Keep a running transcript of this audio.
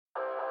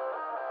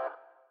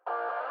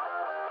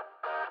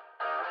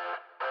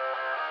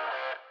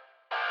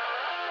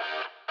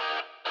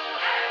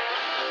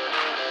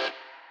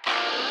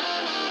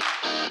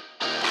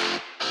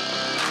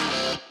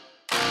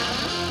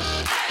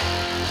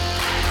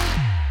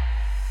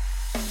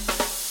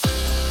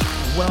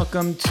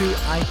welcome to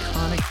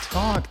Iconic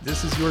Talk.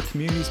 This is your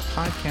community's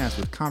podcast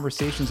with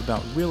conversations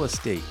about real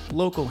estate,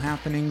 local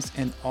happenings,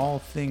 and all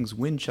things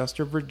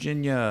Winchester,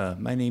 Virginia.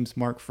 My name's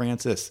Mark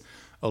Francis,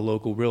 a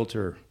local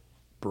realtor,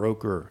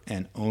 broker,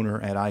 and owner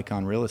at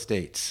Icon Real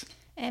Estate.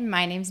 And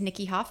my name's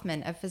Nikki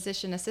Hoffman, a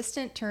physician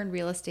assistant turned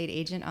real estate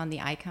agent on the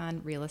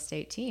Icon Real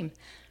Estate team.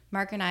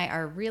 Mark and I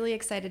are really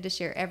excited to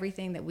share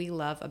everything that we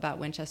love about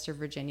Winchester,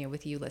 Virginia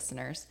with you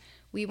listeners.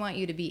 We want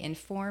you to be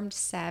informed,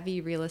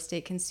 savvy real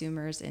estate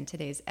consumers in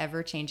today's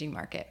ever-changing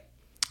market.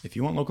 If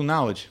you want local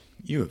knowledge,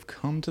 you have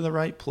come to the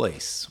right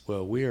place.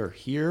 Well, we are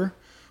here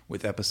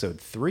with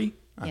episode 3.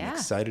 I'm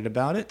excited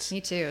about it.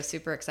 Me too.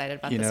 Super excited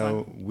about this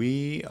one.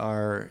 We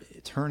are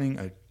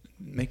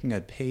making a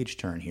page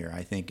turn here,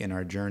 I think, in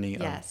our journey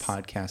of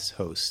podcast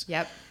hosts.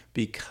 Yep.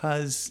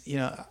 Because,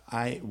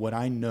 what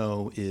I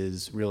know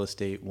is real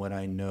estate, what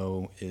I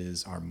know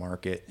is our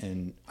market,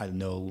 and I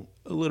know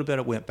a little bit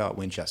about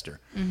Winchester.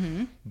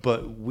 Mm-hmm.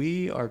 But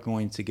we are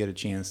going to get a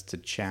chance to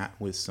chat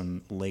with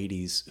some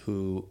ladies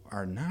who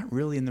are not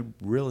really in the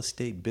real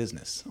estate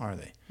business, are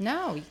they?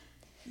 No.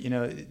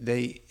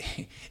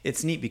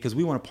 It's neat because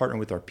we want to partner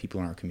with our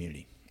people in our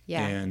community.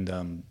 Yeah.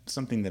 And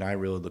something that I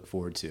really look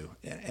forward to.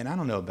 And I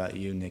don't know about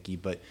you, Nikki,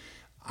 but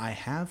I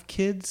have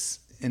kids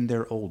and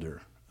they're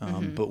older.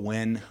 But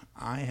when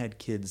I had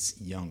kids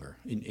younger,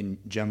 and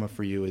Gemma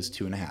for you is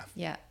 2.5.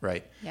 Yeah.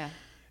 Right? Yeah.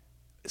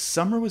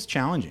 Summer was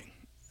challenging.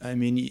 I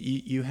mean,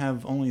 you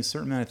have only a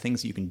certain amount of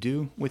things that you can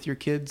do with your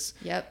kids.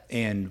 Yep.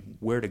 And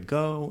where to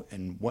go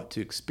and what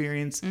to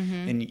experience.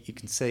 Mm-hmm. And you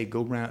can say,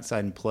 go run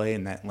outside and play,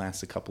 and that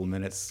lasts a couple of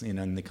minutes,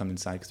 and they come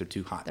inside because they're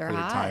too hot. They're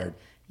tired.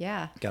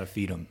 Yeah. Got to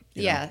feed them.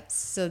 Yeah.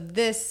 So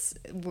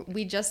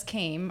we just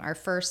came, our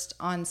first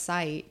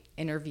on-site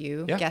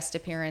interview, guest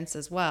appearance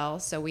as well.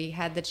 So we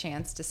had the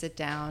chance to sit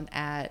down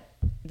at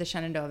the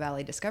Shenandoah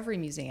Valley Discovery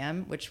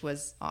Museum, which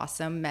was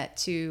awesome. Met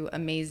 2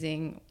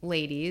 amazing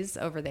ladies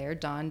over there,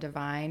 Dawn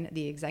Devine,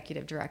 the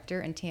executive director,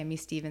 and Tammy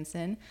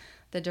Stevenson,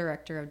 the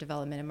director of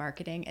development and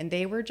marketing. And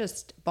they were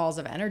just balls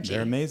of energy.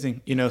 They're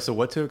amazing. So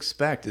what to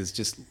expect is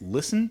just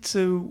listen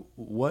to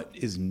what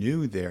is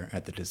new there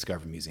at the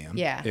Discovery Museum.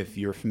 Yeah. If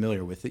you're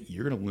familiar with it,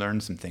 you're going to learn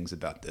some things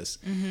about this.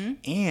 Mm-hmm.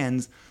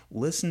 And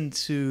listen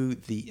to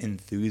the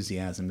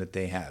enthusiasm that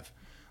they have.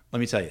 Let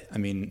me tell you, I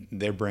mean,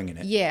 they're bringing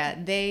it.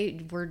 Yeah,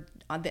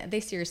 they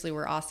seriously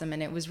were awesome.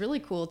 And it was really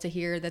cool to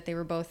hear that they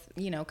were both,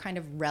 kind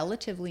of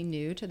relatively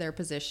new to their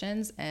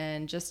positions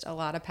and just a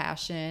lot of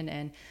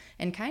passion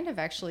and kind of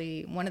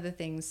actually one of the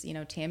things,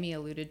 Tammy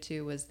alluded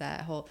to was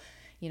that whole,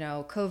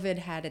 COVID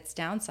had its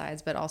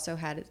downsides, but also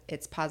had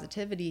its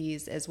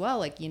positivities as well.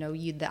 Like, you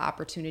the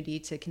opportunity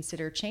to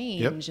consider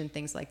change and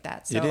things like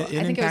that. So it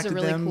I think it was a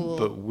really cool.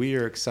 But we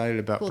are excited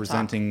about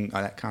presenting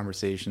that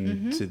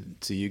conversation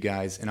to you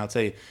guys. And I'll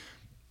tell you,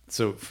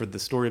 so for the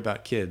story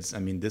about kids, I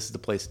mean, this is the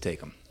place to take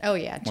them. Oh,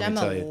 yeah.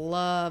 Gemma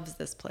loves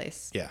this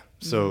place. Yeah.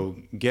 So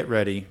get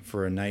ready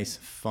for a nice,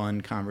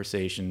 fun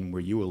conversation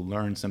where you will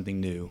learn something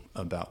new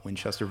about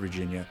Winchester,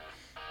 Virginia.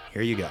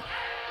 Here you go.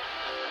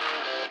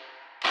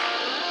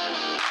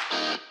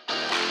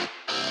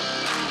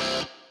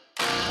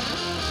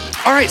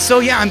 All right, so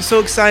I'm so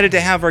excited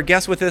to have our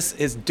guest with us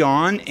is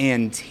Dawn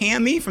and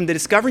Tammy from the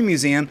Discovery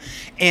Museum.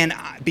 And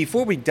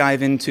before we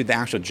dive into the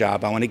actual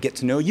job, I want to get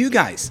to know you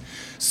guys.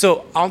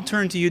 So I'll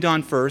turn to you,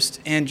 Dawn,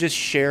 first, and just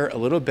share a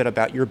little bit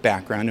about your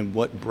background and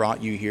what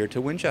brought you here to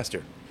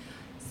Winchester.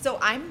 So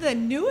I'm the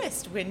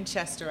newest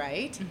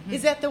Winchesterite. Mm-hmm.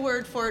 Is that the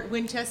word for it,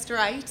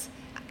 Winchesterite?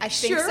 I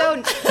think so.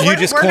 You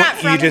just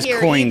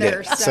coined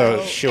either, it,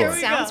 so sure. It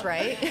sounds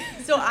right.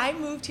 So I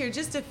moved here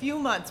just a few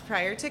months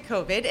prior to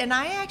COVID, and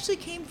I actually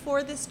came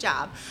for this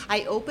job.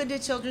 I opened a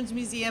children's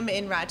museum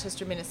in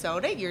Rochester,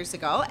 Minnesota years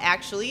ago,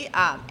 actually,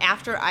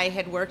 after I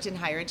had worked in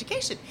higher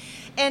education.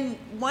 And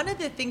one of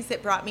the things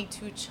that brought me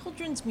to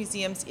children's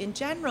museums in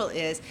general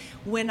is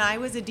when I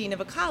was a dean of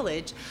a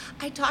college,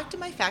 I talked to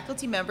my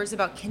faculty members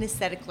about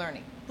kinesthetic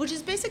learning, which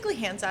is basically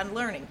hands-on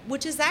learning,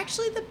 which is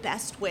actually the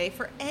best way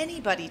for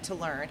anybody to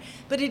learn,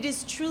 but it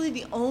is truly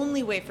the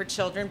only way for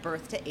children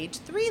birth to age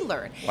 3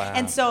 learn. Wow.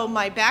 And so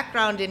my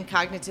background in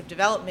cognitive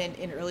development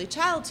in early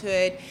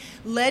childhood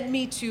led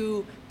me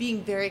to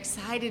being very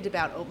excited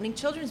about opening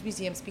children's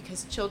museums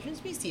because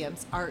children's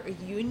museums are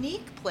a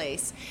unique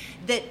place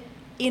that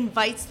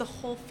invites the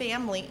whole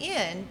family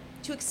in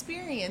to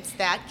experience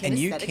that kinesthetic learning. And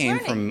you came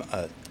from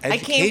an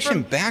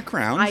education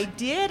background. I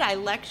did. I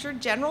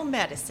lectured general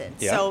medicine.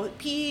 Yep. So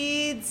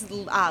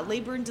peds,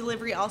 labor and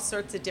delivery, all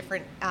sorts of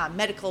different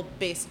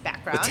medical-based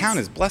backgrounds. The town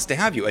is blessed to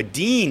have you, a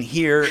dean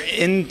here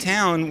in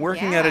town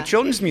working at a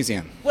children's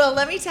museum. Well,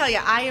 let me tell you,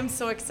 I am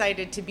so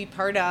excited to be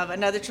part of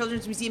another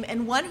children's museum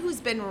and one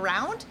who's been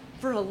around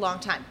for a long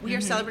time. We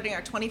are celebrating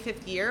our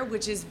 25th year,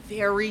 which is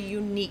very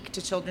unique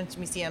to children's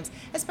museums,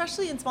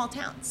 especially in small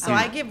towns. So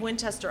I give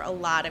Winchester a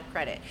lot of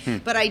credit.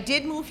 But I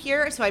did move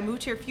here, so I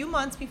moved here a few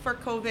months before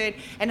COVID,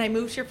 and I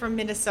moved here from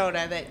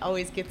Minnesota. That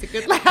always gets a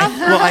good laugh.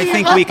 Well, I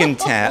think we can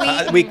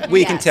tell.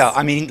 We can tell.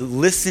 I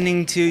mean,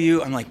 listening to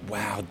you, I'm like,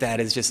 wow,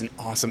 that is just an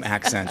awesome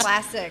accent.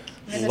 Classic.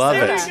 Love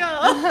it.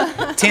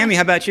 Go. Tammy,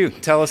 how about you?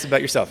 Tell us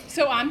about yourself.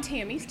 So I'm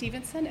Tammy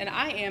Stevenson, and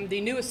I am the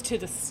newest to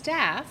the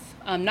staff.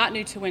 Not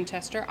new to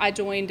Winchester. I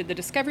joined the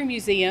Discovery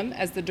Museum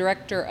as the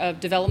Director of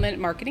Development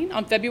and Marketing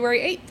on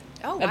February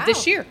 8th of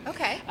this year.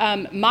 Okay.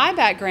 My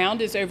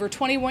background is over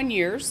 21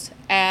 years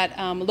at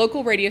a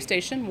local radio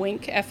station,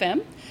 Wink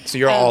FM. So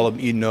you're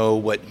you know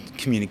what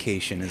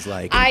communication is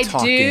like. And I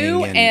talking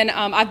do, and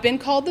I've been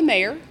called the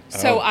mayor,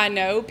 so I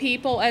know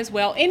people as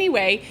well.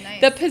 Anyway,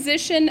 Nice. the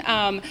position,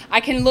 I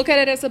can look at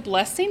it as a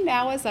blessing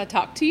now, as I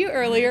talked to you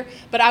earlier,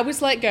 but I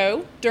was let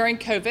go during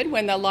COVID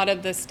when a lot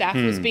of the staff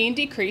was being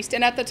decreased,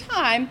 and at the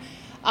time,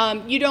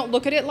 you don't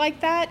look at it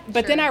like that,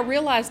 but then I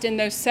realized in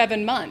those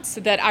 7 months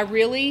that I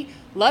really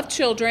love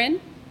children.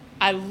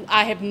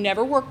 I have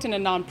never worked in a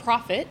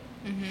nonprofit.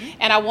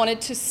 And I wanted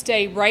to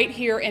stay right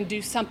here and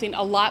do something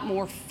a lot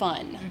more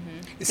fun.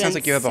 it sounds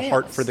like you have a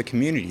heart for the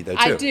community, though, too.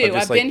 I do. Just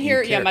I've like been you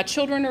here. care. Yeah, my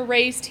children are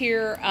raised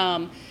here.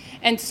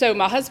 And so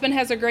my husband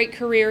has a great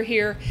career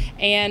here.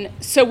 And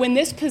so when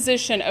this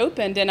position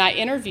opened and I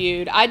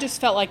interviewed, I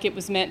just felt like it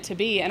was meant to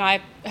be. And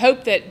I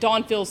hope that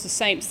Dawn feels the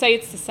same. Say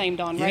it's the same,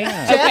 Dawn, right?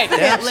 Yeah. Okay.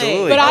 Yeah,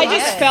 absolutely. But I love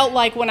just it. felt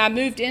like when I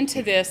moved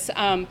into this,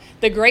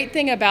 the great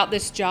thing about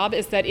this job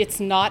is that it's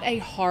not a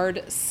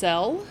hard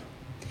sell.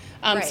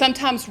 Right.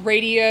 Sometimes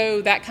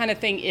radio, that kind of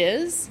thing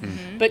is,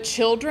 but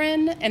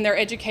children and their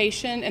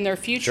education and their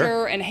future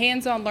Sure. and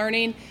hands-on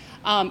learning,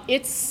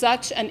 it's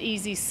such an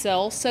easy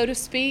sell, so to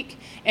speak,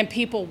 and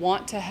people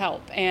want to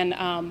help. And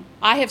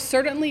I have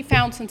certainly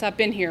found since I've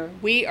been here,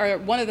 we are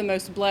one of the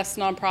most blessed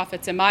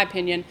nonprofits, in my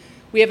opinion.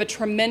 We have a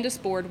tremendous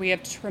board. We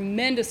have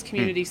tremendous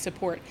community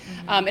support.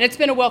 And it's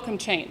been a welcome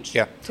change,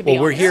 Yeah. to be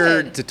Well, we're honest.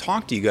 here to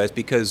talk to you guys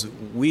because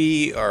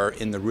we are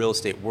in the real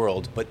estate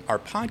world, but our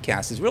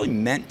podcast is really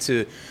meant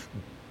to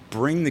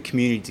bring the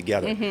community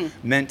together,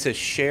 meant to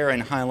share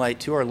and highlight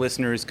to our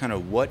listeners kind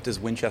of what does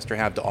Winchester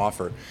have to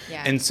offer.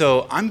 Yeah. And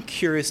so I'm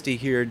curious to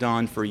hear,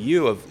 Dawn, for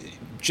you, of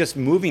just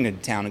moving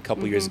into town a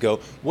couple years ago,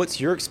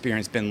 what's your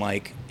experience been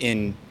like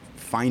in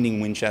finding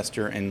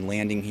Winchester and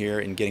landing here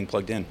and getting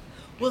plugged in?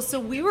 Well,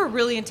 so we were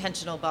really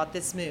intentional about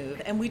this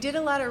move, and we did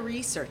a lot of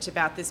research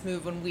about this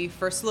move when we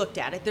first looked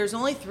at it. There's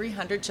only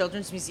 300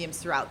 children's museums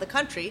throughout the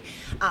country,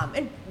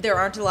 and there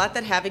aren't a lot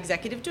that have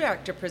executive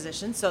director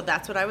positions, so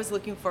that's what I was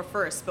looking for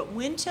first. But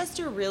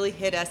Winchester really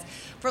hit us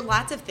for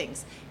lots of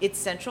things. Its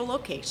central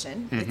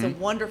location, it's a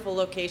wonderful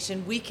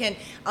location. We can,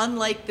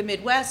 unlike the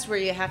Midwest where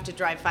you have to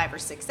drive 5 or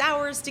 6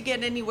 hours to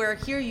get anywhere,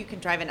 here you can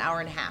drive an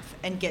hour and a half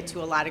and get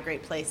to a lot of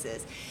great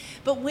places.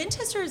 But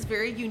Winchester is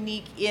very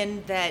unique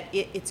in that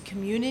it's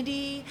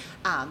community.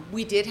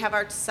 We did have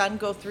our son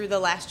go through the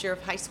last year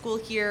of high school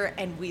here,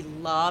 and we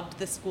loved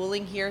the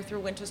schooling here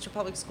through Winchester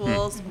Public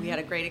Schools. We had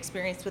a great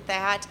experience with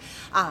that.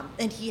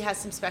 And he has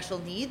some special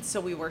needs, so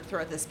we worked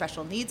through the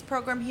special needs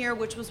program here,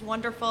 which was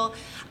wonderful.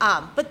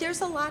 But there's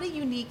a lot of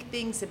unique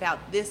things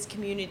about this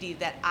community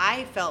that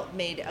I felt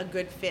made a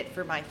good fit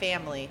for my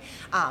family.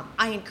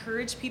 I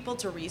encourage people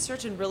to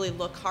research and really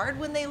look hard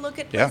when they look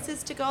at Yeah.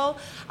 places to go.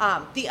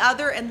 The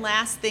other and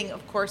last thing,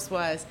 of course,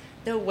 was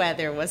the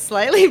weather was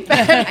slightly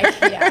better.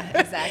 Yeah,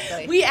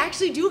 exactly. We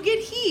actually do get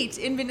heat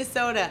in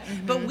Minnesota,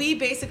 but we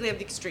basically have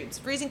the extremes: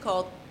 freezing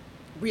cold,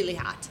 really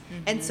hot.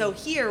 And so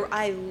here,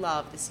 I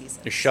love the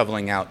season. You're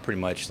shoveling out pretty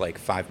much like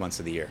 5 months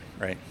of the year,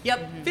 right?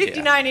 Yep,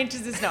 59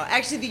 inches of snow.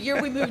 Actually, the year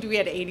we moved, we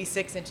had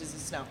 86 inches of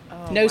snow.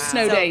 No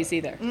snow So- days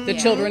either. The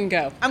children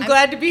go. I'm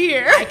glad to be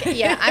here.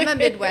 Yeah, I'm a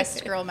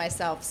Midwest girl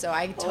myself, so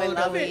I Oh, love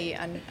totally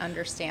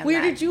understand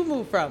Where that. did you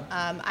move from?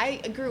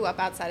 I grew up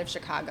outside of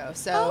Chicago,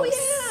 so Oh,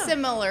 yeah.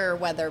 similar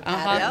weather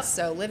patterns. Yep.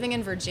 So living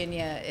in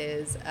Virginia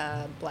is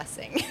a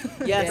blessing.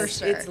 Yes, for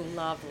sure. it's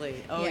lovely.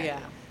 Oh Yeah. yeah.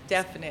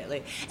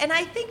 Definitely. And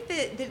I think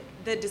that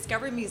the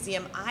Discovery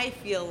Museum, I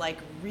feel like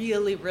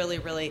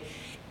really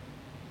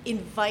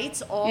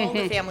invites all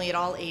the family at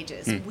all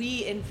ages.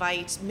 We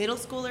invite middle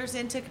schoolers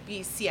in to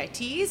be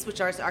CITs, which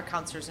are our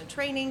counselors and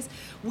trainings.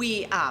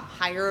 We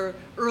hire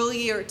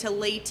earlier to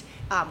late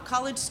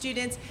college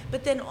students,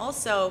 but then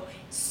also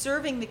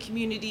serving the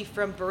community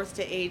from birth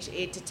to age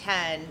 8 to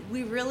 10.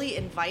 We really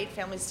invite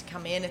families to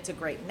come in. It's a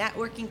great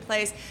networking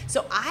place.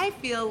 So I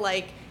feel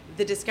like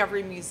the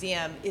Discovery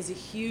Museum is a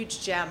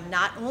huge gem,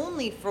 not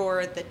only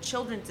for the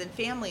children's and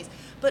families,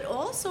 but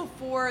also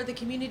for the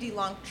community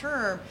long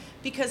term,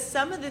 because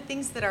some of the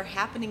things that are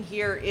happening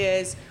here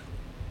is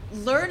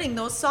learning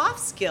those soft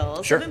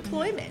skills Sure. of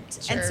employment.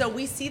 Sure. And so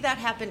we see that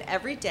happen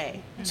every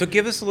day. So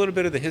give us a little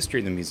bit of the history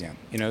of the museum.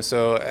 You know,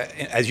 so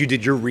as you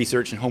did your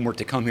research and homework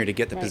to come here to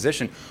get the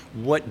position,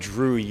 what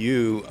drew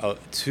you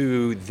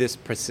to this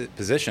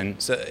position?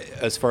 So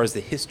as far as the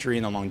history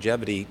and the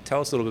longevity, tell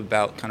us a little bit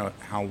about kind of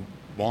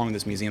long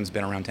this museum's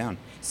been around town?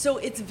 So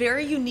it's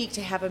very unique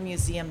to have a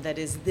museum that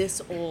is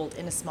this old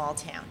in a small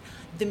town.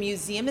 The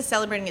museum is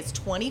celebrating its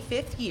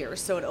 25th year,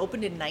 so it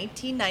opened in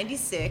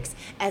 1996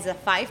 as a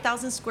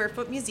 5,000 square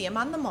foot museum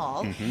on the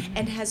mall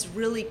and has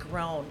really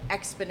grown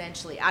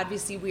exponentially.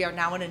 Obviously, we are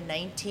now in a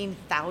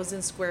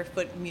 19,000 square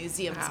foot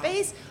museum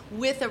space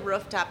with a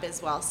rooftop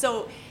as well.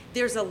 So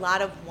there's a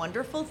lot of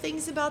wonderful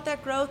things about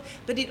that growth,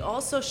 but it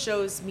also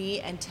shows me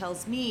and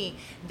tells me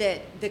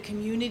that the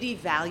community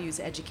values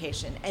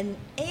education.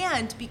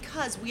 And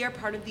because we are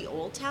part of the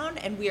Old Town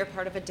and we are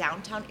part of a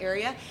downtown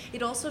area,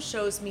 it also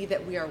shows me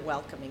that we are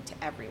welcoming to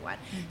everyone,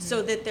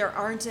 so that there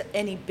aren't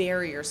any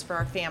barriers for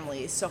our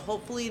families. So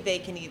hopefully they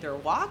can either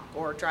walk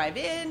or drive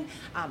in.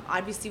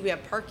 Obviously we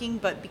have parking,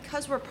 but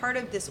because we're part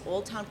of this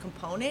Old Town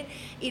component,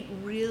 it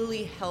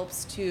really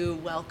helps to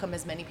welcome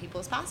as many people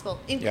as possible,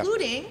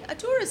 including a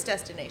tourist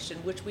destination,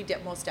 which we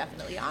most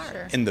definitely are.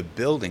 Sure. And the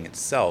building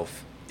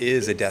itself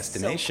is a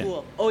destination. So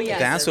cool. Oh yeah,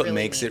 that's what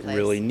makes it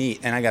really neat.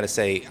 And I got to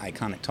say,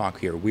 Iconic Talk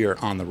here, we are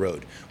on the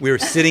road. We are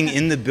sitting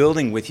in the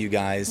building with you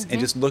guys and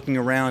just looking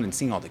around and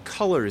seeing all the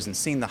colors and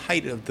seeing the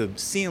height of the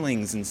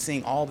ceilings and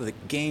seeing all the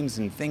games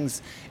and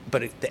things.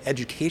 But the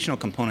educational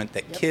component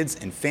that kids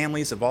and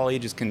families of all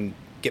ages can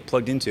get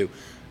plugged into,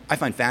 I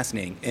find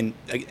fascinating. And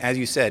as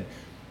you said,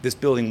 this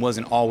building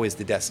wasn't always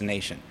the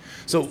destination.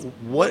 So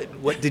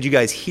what did you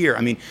guys hear?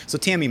 I mean, so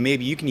Tammy,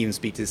 maybe you can even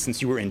speak to this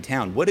since you were in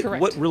town.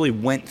 What really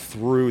went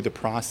through the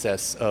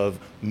process of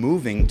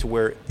moving to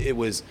where it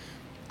was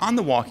on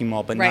the walking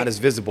mall, but not as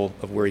visible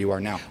of where you are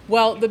now?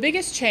 Well, the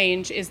biggest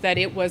change is that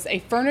it was a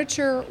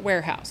furniture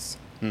warehouse.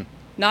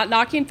 Not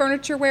knocking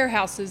furniture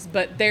warehouses,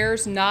 but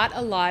there's not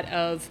a lot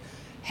of,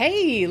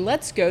 hey,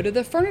 let's go to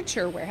the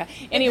furniture warehouse.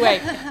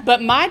 Anyway,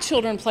 but my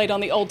children played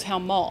on the Old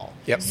Town Mall.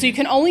 Yep. So you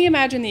can only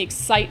imagine the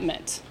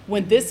excitement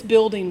when this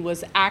building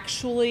was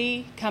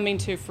actually coming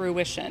to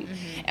fruition.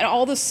 And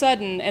all of a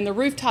sudden, and the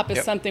rooftop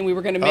is something we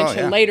were going to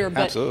mention later,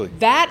 but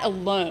that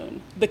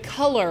alone, the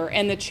color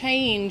and the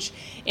change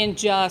in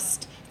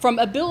just from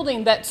a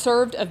building that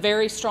served a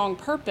very strong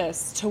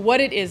purpose to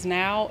what it is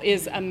now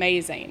is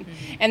amazing.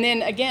 And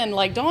then again,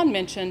 like Dawn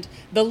mentioned,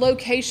 the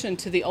location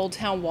to the Old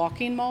Town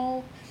Walking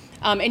Mall.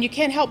 And you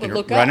can't help but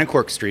look up. Right on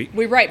Cork Street.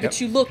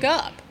 But you look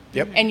up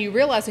and you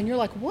realize, and you're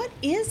like, what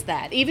is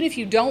that? Even if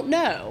you don't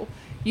know,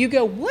 you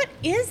go, what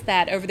is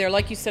that over there?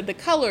 Like you said, the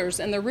colors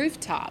and the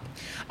rooftop.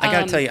 I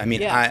got to tell you, I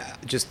mean, I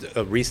just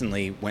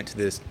recently went to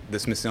the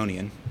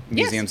Smithsonian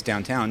Museums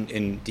downtown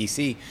in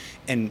D.C.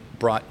 and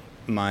brought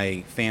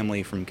my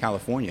family from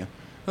California.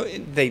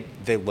 They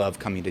love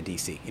coming to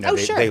D.C. You know,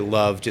 they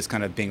love just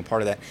kind of being a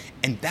part of that.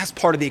 And that's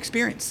part of the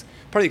experience.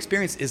 Part of the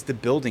experience is the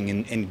building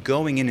and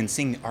going in and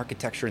seeing the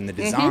architecture and the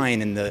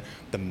design and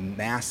the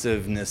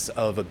massiveness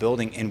of a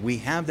building. And we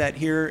have that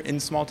here in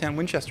small town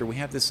Winchester. We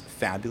have this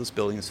fabulous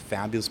building, this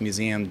fabulous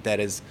museum that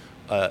is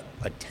a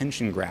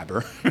attention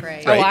grabber.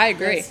 Right. Oh, I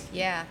agree.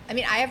 Yeah. I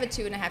mean, I have a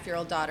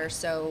 2.5-year-old daughter,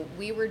 so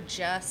we were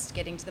just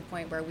getting to the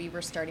point where we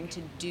were starting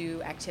to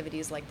do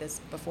activities like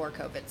this before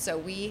COVID. So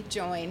we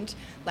joined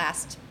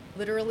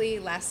literally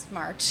last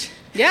March.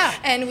 Yeah.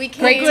 And we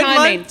came. Great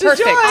timing.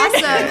 Perfect.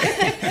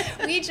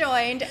 Awesome. We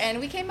joined and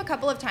we came a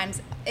couple of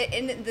times.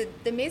 And the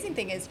amazing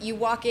thing is you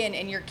walk in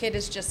and your kid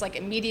is just like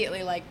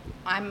immediately like,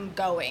 I'm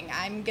going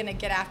to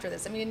get after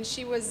this. I mean,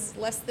 she was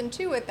less than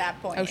 2 at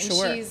that point. Oh,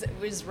 sure. And she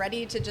was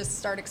ready to just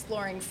start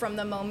exploring from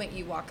the moment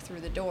you walk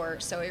through the door.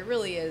 So it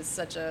really is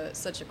such a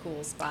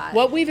cool spot.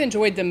 What we've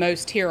enjoyed the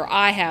most here,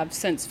 I have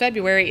since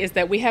February, is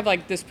that we have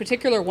like this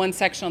particular one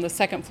section on the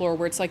second floor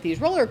where it's like these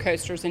roller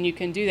coasters and you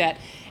can do that.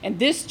 And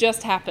this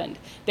just happened.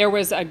 There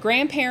was a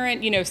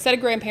grandparent, set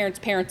of grandparents,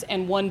 parents,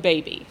 and one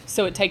baby.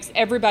 So it takes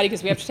everybody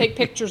because we have to take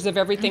pictures of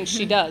everything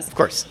she does. Of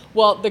course.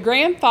 Well, the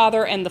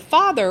grandfather and the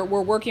father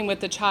were working with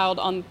the child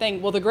on the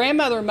thing. Well, the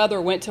grandmother and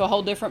mother went to a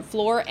whole different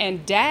floor,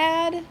 and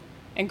Dad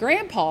and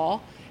Grandpa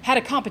had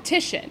a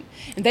competition.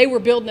 And they were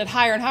building it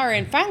higher and higher.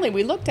 And finally,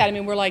 we looked at him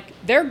and we're like,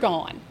 they're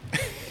gone.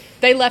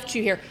 They left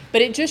you here.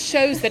 But it just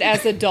shows that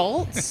as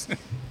adults,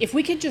 if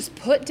we could just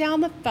put down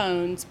the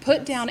phones,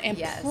 put down and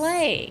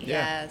play.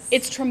 Yes.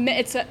 It's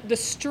tremendous. It's the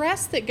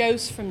stress that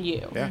goes from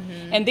you. Yeah.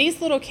 And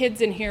these little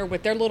kids in here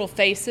with their little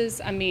faces,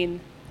 I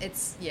mean,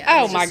 it's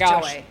oh my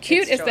gosh, joy.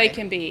 cute it's as joy. they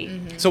can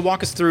be. So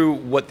walk us through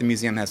what the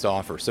museum has to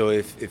offer. So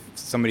if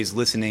somebody's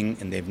listening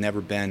and they've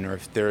never been, or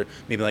if they're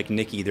maybe like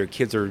Nikki, their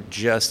kids are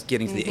just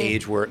getting to the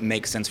age where it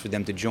makes sense for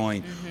them to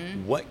join,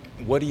 what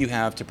do you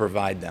have to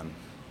provide them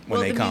when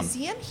they come? Well, the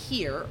museum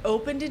here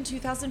opened in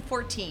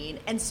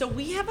 2014, and so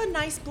we have a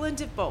nice blend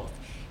of both.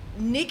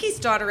 Nikki's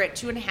daughter at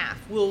 2.5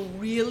 will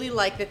really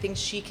like the things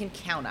she can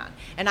count on.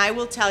 And I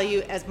will tell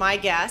you, as my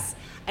guess,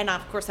 And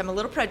of course, I'm a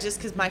little prejudiced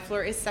because my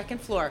floor is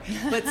second floor,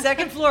 but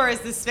second floor is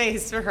the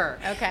space for her.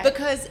 Okay.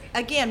 Because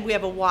again, we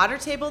have a water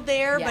table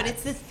there, but Yes.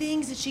 it's the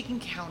things that she can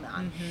count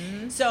on.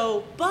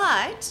 So,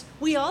 but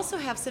we also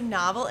have some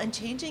novel and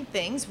changing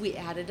things. We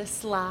added a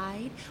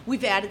slide.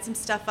 We've added some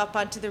stuff up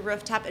onto the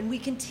rooftop, and we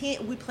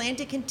plan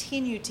to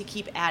continue to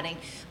keep adding,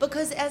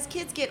 because as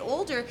kids get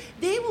older,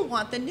 they will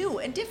want the new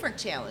and different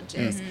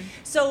challenges.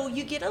 So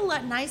you get a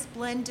nice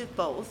blend of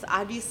both.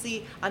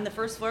 Obviously, on the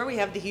first floor, we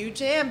have the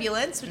huge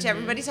ambulance, which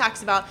everybody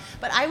talks about.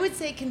 But I would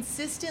say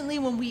consistently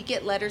when we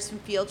get letters from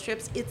field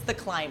trips, it's the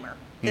climber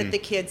that the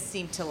kids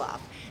seem to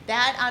love.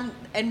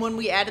 And when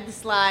we added the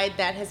slide,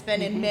 that has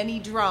been in many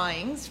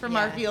drawings from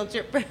our Yeah. field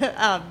trip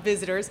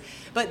visitors.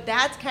 But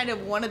that's kind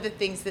of one of the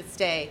things that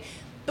stay.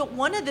 But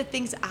one of the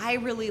things I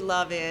really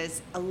love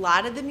is a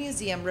lot of the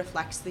museum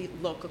reflects the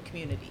local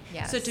community.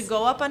 Yes. So to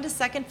go up onto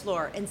second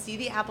floor and see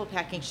the apple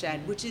packing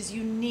shed, which is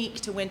unique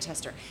to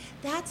Winchester,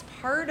 that's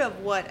part of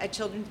what a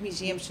children's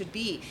museum should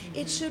be.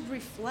 It should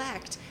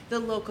reflect the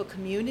local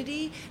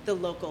community, the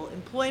local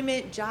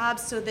employment,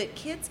 jobs, so that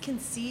kids can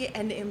see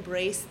and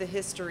embrace the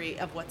history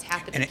of what's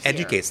happening And it here.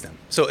 educates them.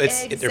 So they're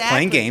playing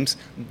Exactly. games,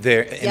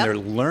 they're Yep.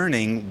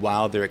 learning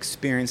while they're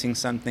experiencing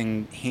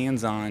something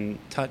hands-on,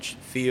 touch,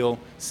 feel,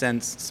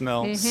 sense,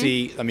 smell,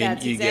 see. I mean,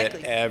 That's you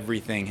exactly. get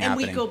everything And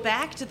happening. we go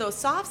back to those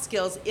soft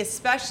skills,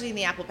 especially in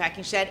the apple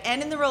packing shed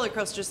and in the roller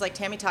coasters, like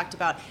Tammy talked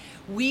about.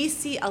 We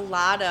see a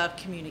lot of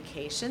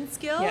communication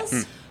skills,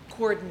 Yes.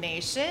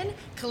 coordination,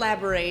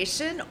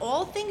 collaboration,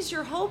 all things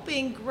you're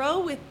hoping grow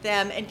with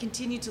them and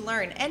continue to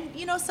learn. And,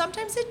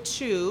 sometimes at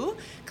two,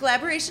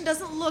 collaboration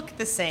doesn't look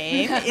the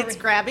same. It's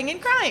grabbing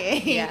and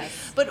crying. Yes.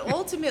 But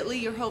ultimately,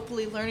 you're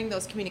hopefully learning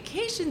those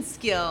communication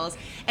skills.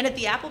 And at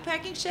the apple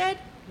packing shed,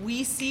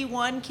 we see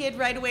one kid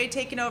right away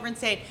taking over and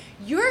saying,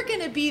 you're going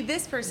to be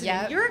this person,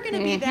 Yep. and you're going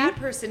to be that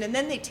person. And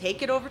then they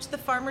take it over to the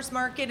farmer's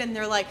market, and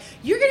they're like,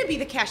 you're going to be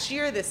the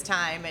cashier this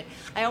time. And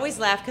I always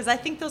laugh because I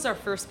think those are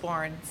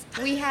firstborns.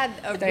 We had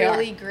a They are.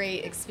 really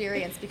great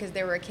experience because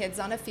there were kids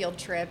on a field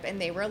trip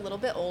and they were a little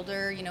bit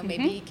older,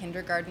 maybe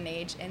kindergarten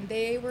age, and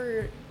they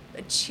were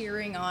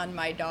cheering on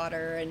my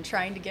daughter and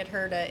trying to get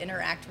her to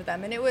interact with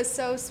them, and it was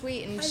so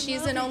sweet. And I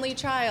she's love an it. only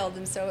child,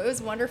 and so it was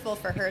wonderful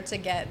for her to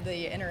get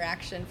the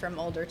interaction from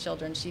older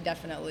children. She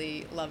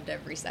definitely loved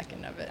every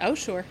second of it. Oh,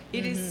 sure.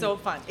 It is so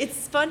fun.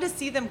 It's fun to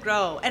see them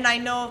grow. And I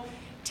know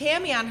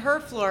Tammy on her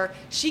floor,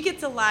 she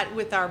gets a lot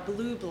with our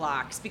blue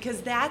blocks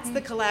because that's the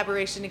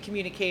collaboration and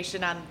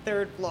communication on the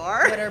third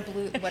floor. What are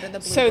the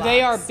blue So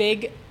they are blocks?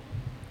 big,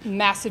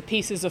 massive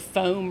pieces of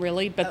foam,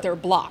 really, but they're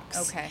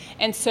blocks. Okay.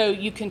 And so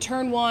you can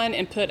turn one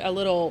and put a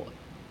little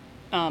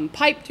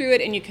pipe through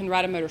it, and you can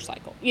ride a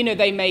motorcycle.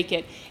 They make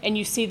it, and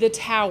you see the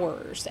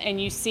towers,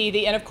 and you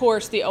see and of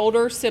course, the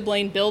older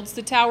sibling builds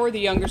the tower, the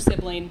younger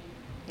sibling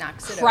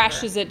Knocks it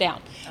crashes over. it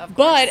down. Of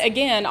But course.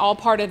 again, all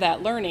part of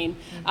that learning.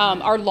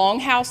 Our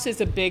longhouse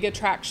is a big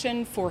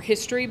attraction for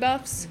history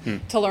buffs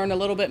to learn a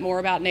little bit more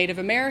about Native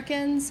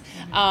Americans.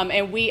 And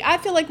I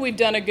feel like we've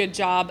done a good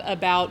job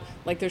about,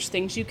 like, there's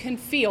things you can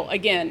feel.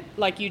 Again,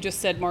 like you just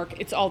said, Mark,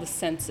 it's all the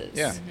senses.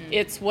 Yeah.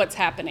 It's what's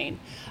happening.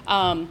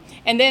 And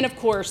then, of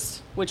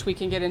course, which we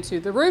can get into,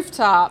 the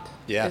rooftop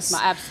Yes. is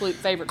my absolute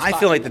favorite I spot.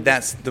 feel like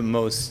that's the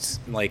most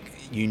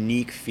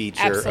unique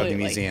feature of Absolutely. the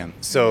museum.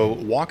 So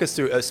walk us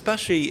through,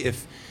 especially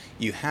if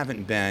you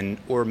haven't been,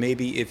 or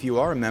maybe if you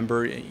are a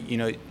member,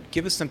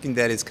 give us something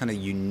that is kind of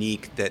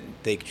unique that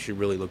they should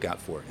really look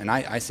out for. And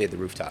I say the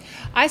rooftop.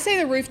 I say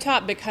the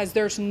rooftop because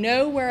there's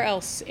nowhere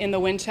else in the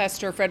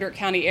Winchester, Frederick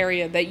County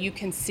area that you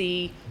can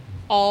see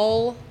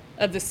all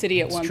of the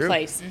city at one true.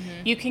 place.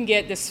 You can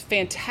get this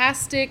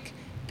fantastic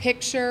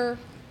picture,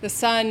 the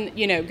sun,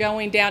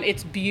 going down.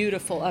 It's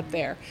beautiful up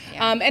there.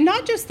 Yeah. And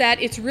not just that,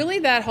 it's really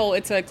that whole,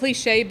 it's a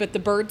cliche, but the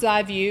bird's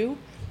eye view.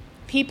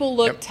 People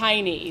look Yep.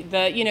 tiny.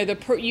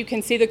 You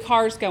can see the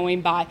cars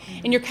going by,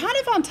 and you're kind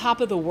of on top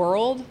of the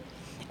world.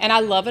 And I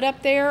love it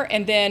up there.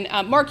 And then,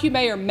 Mark, you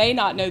may or may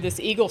not know this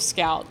Eagle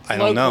Scout I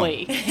don't know.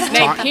 locally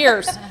named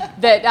Pierce.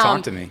 That,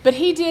 Talk to me. But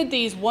he did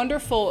these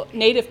wonderful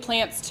native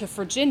plants to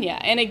Virginia.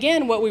 And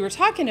again, what we were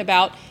talking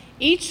about,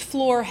 each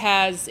floor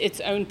has its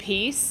own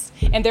piece.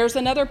 And there's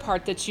another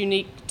part that's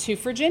unique to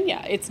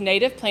Virginia. It's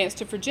native plants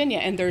to Virginia.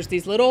 And there's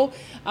these little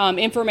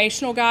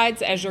informational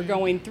guides as you're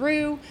going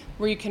through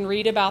where you can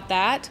read about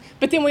that.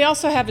 But then we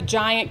also have a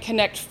giant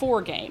Connect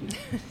 4 game.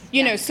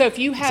 So if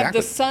you have Exactly.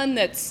 the son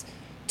that's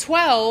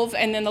 12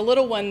 and then the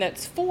little one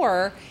that's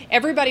 4,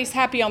 everybody's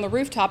happy on the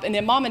rooftop, and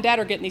then mom and dad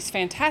are getting these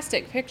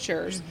fantastic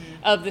pictures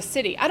of the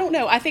city. I don't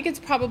know. I think it's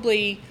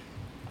probably,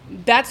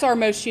 that's our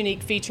most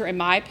unique feature in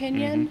my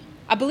opinion.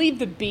 I believe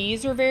the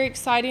bees are very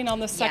exciting on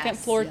the second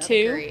Yes, floor yep,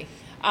 too. agree.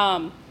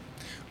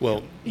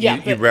 Well, Yeah,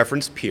 you but-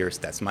 referenced Pierce.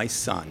 That's my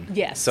son.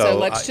 Yes, So, so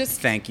let's just-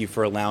 thank you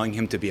for allowing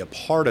him to be a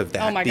part of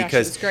that. Oh my gosh, it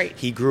because was great.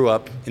 he grew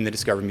up in the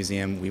Discovery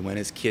Museum. We went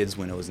as kids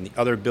when it was in the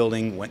other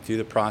building. Went through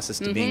the process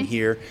to being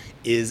here.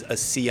 Is a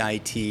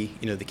CIT,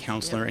 the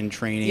counselor in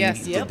training. Yes.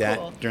 Did Yep. that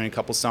Cool. during a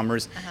couple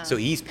summers. So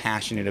he's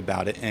passionate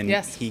about it, and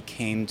Yes. he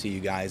came to you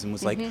guys and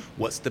was like,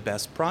 "What's the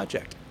best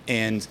project?"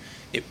 And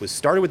it was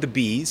started with the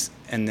bees,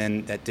 and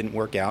then that didn't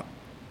work out.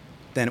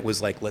 Then it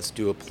was like, let's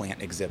do a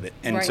plant exhibit.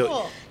 And Right. so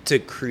Cool. to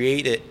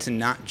create it, to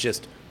not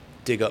just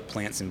dig up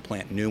plants and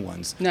plant new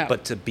ones, No.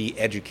 but to be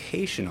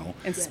educational.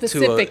 And to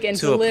specific and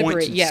to a point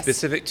deliberate, yes.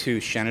 specific to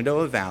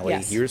Shenandoah Valley.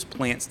 Yes. Here's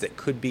plants that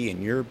could be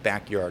in your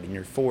backyard, in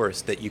your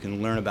forest, that you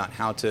can learn about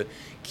how to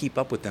keep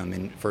up with them.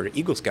 And for an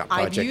Eagle Scout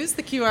project. I've used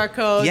the QR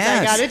codes.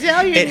 Yes, I gotta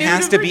tell you, it new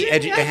has to be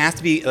Virginia. it has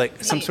to be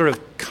like some sort of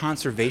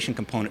conservation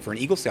component for an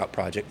Eagle Scout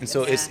project, and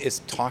so Yeah.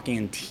 it's talking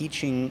and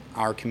teaching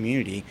our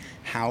community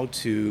how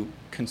to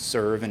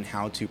conserve and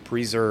how to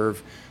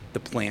preserve the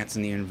plants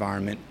and the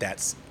environment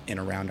that's in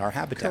around our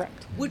habitat.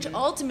 Correct. Which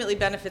ultimately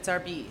benefits our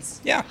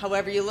bees. Yeah.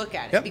 However you look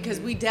at it, Yep. because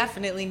we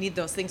definitely need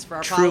those things for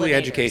our Truly pollinators.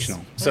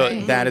 educational.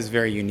 So that is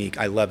very unique.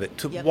 I love it.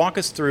 To Yep. walk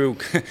us through,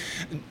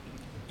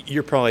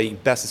 you're probably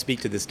best to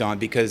speak to this, Dawn,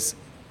 because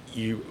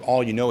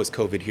all you know is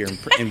COVID here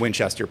in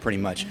Winchester, pretty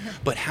much.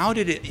 But how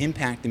did it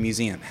impact the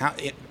museum?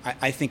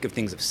 I think of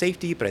things of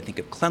safety, but I think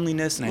of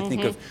cleanliness, and I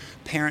think of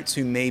parents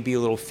who may be a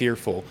little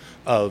fearful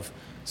of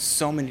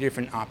so many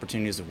different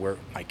opportunities of where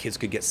my kids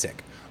could get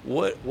sick.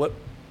 What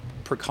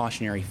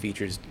precautionary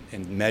features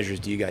and measures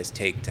do you guys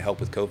take to help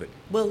with COVID?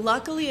 Well,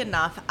 luckily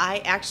enough, I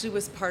actually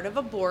was part of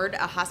a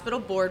hospital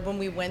board, when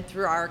we went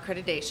through our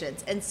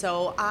accreditations. And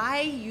so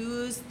I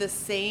use the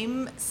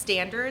same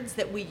standards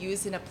that we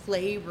use in a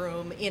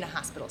playroom in a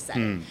hospital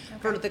setting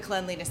for the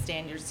cleanliness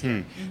standards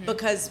here.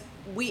 Because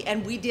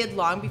we did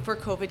long before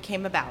COVID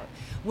came about.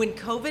 When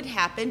COVID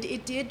happened,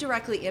 it did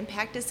directly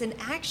impact us, and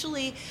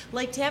actually,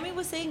 like Tammy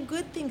was saying,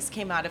 good things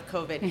came out of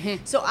COVID.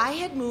 So I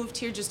had moved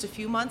here just a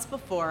few months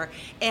before,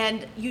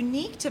 and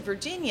unique to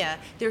Virginia,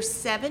 there's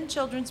 7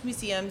 children's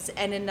museums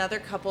and another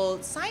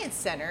couple science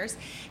centers,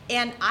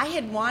 and I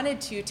had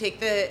wanted to take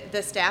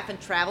the staff and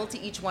travel to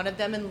each one of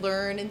them and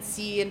learn and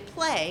see and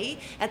play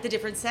at the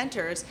different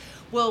centers.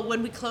 Well,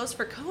 when we closed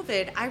for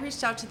COVID, I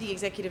reached out to the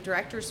executive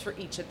directors for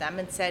each of them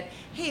and said,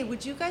 hey,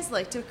 would you guys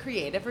like to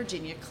create a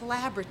Virginia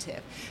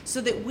collaborative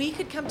so that we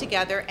could come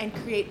together and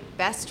create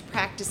best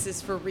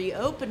practices for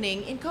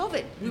reopening in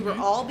COVID? We were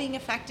all being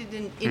affected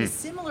in a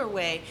similar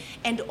way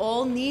and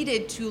all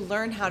needed to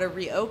learn how to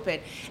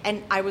reopen.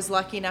 And I was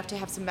lucky enough to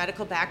have some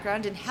medical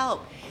background and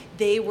help.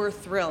 They were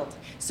thrilled.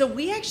 So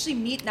we actually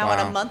meet now on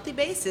Wow. a monthly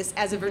basis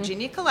as a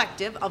Virginia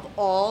collective of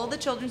all the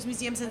children's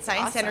museums and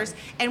science awesome. centers,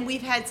 and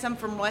we've had some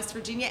from West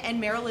Virginia and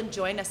Maryland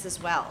join us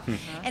as well.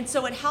 And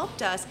so it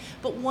helped us.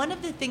 But one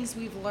of the things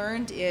we've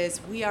learned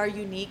is we are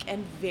unique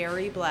and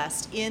very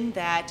blessed in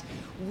that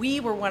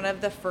we were one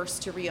of the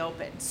first to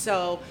reopen.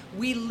 So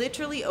we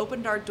literally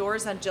opened our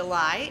doors on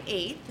July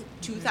 8th,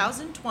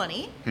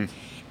 2020.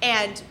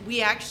 And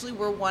we actually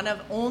were one of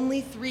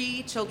only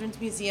 3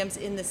 children's museums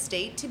in the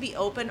state to be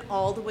open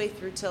all the way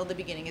through till the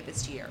beginning of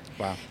this year.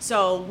 Wow.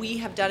 So we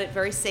have done it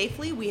very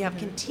safely. We have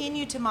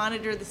continued to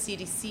monitor the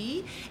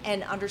CDC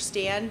and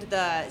understand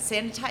the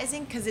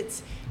sanitizing,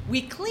 because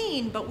we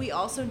clean, but we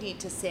also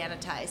need to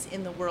sanitize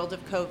in the world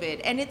of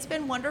COVID. And it's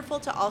been wonderful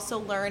to also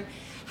learn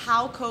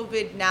how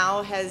COVID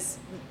now has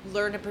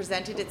learned and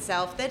presented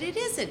itself, that it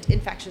isn't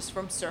infectious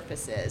from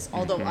surfaces,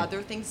 although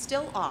other things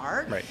still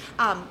are. Right.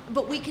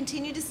 But we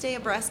continue to stay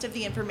abreast of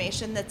the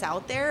information that's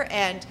out there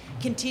and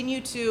continue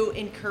to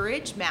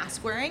encourage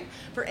mask wearing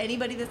for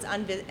anybody that's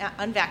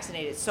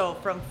unvaccinated. So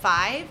from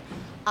 5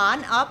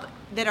 on up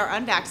that are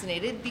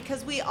unvaccinated,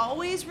 because we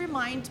always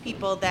remind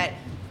people that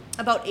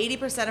about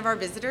 80% of our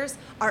visitors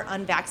are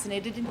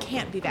unvaccinated and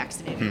can't be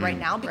vaccinated right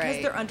now because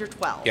Right. they're under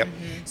 12. Yep.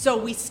 So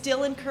we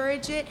still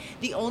encourage it.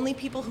 The only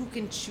people who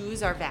can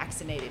choose are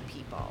vaccinated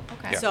people.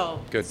 Okay. Yeah.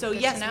 So, Good. so Good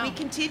to yes, know. we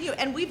continue,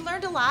 and we've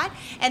learned a lot.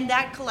 And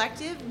that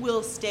collective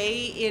will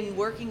stay in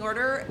working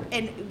order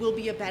and will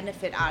be a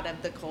benefit out of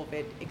the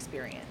COVID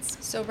experience.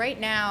 So right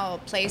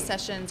now, play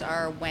sessions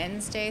are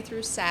Wednesday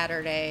through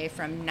Saturday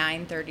from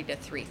 9:30 to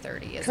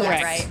 3:30. Is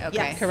Correct. that right? Okay.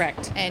 Yes.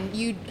 Correct. And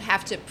you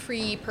have to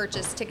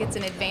pre-purchase tickets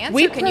in advance,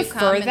 We or can you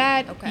prefer come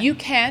that. Okay. You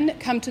can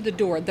come to the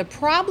door. The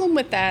problem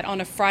with that on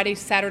a Friday,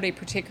 Saturday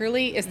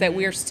particularly is that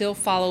we are still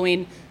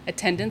following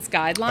attendance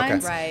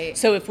guidelines. Okay. Right.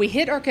 So if we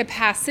hit our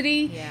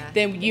capacity, Yeah.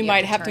 then Then you you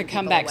might have have to to turn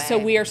come people back. So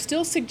away. we are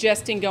still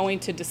suggesting going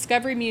to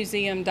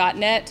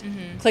discoverymuseum.net,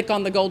 click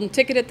on the golden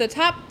ticket at the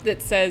top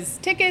that says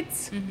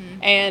tickets,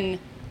 and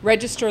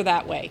register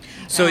that way.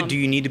 So do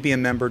you need to be a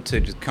member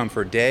to just come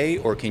for a day,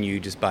 or can you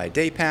just buy a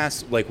day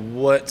pass? Like,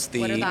 what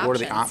are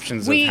the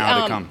options We, of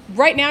how to come?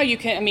 right now you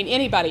can,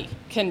 anybody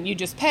can, you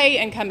just pay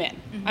and come in.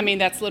 I mean,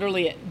 that's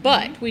literally it.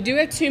 But we do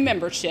have 2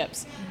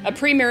 memberships. A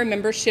primary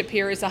membership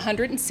here is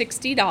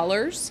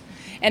 $160,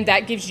 and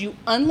that gives you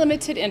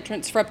unlimited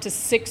entrance for up to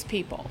 6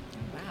 people.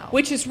 Wow.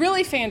 Which is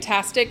really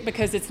fantastic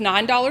because it's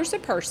 $9 a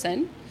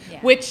person, Yeah.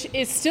 which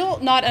is still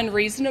not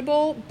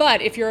unreasonable.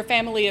 But if you're a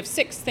family of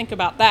 6, think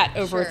about that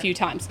over a Sure. few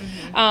times.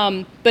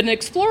 But an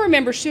Explorer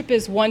membership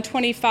is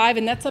 $125,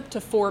 and that's up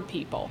to 4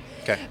 people.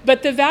 Okay.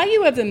 But the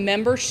value of the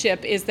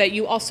membership is that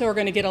you also are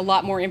going to get a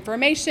lot more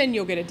information.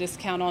 You'll get a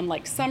discount on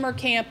like summer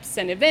camps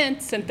and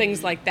events and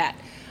things like that.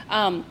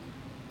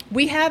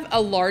 We have a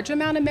large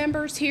amount of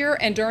members here,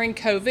 and during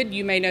COVID,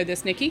 you may know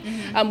this, Nikki,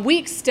 we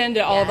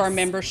extended all of our Yes.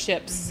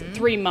 memberships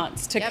 3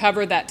 months to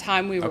cover that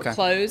time we were Okay.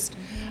 closed.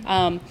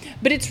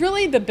 But it's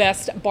really the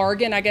best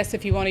bargain, I guess,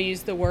 if you want to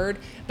use the word.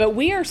 But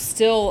we are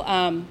still,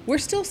 we're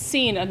still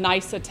seeing a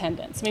nice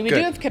attendance. I mean, we do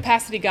Good. have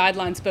capacity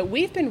guidelines, but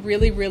we've been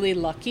really, really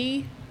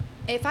lucky.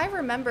 If I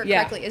remember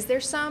Yeah. correctly, is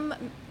there some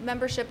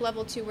membership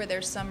level too where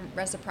there's some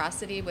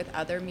reciprocity with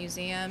other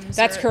museums?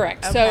 That's or-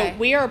 correct. Okay. So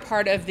we are a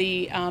part of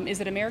the, is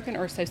it American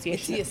or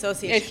Association? It's the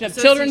Association. of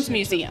Children's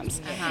Association of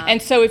Museums. Uh-huh.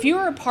 And so if you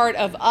are a part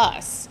of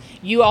us,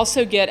 you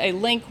also get a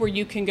link where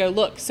you can go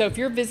look. So if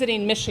you're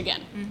visiting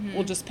Michigan,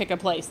 we'll just pick a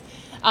place.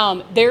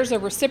 There's a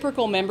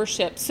reciprocal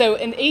membership. So,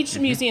 and each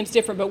museum's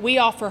different, but we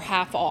offer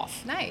half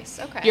off Nice.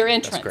 Okay. your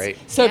entrance. great.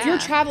 So if you're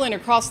Yeah. traveling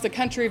across the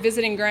country,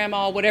 visiting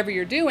grandma, whatever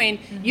you're doing,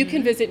 you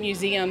can visit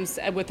museums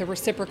with a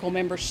reciprocal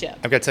membership.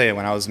 I've got to tell you,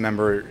 when I was a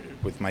member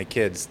with my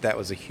kids, that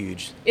was a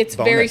huge It's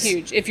very bonus.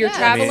 huge. If you're Yeah. I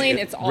mean, traveling,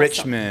 it's awesome.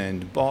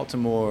 Richmond,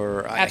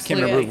 Baltimore, I can't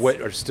Absolutely. remember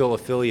what are still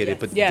affiliated,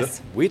 but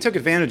Yes. we took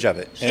advantage of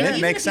it, and And it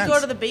even makes if sense. you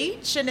go to the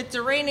beach and it's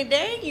a rainy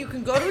day, you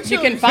can go to a You can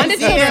children's find a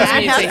museum children's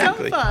and have museum.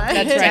 some fun.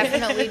 That's right.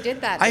 Definitely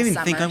did that. I this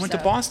even think I summer, went to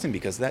so- Boston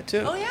because of that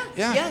too. Oh,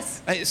 yeah.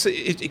 Yes. So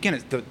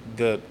again,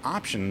 the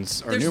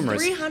options are There's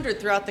numerous, 300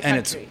 throughout the and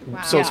it's country.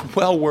 Wow. so Yeah. it's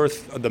well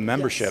worth the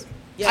membership.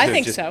 Yes. I to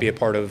think just so. be a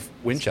part of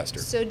Winchester.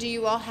 So, do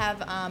you all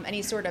have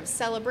any sort of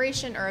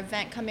celebration or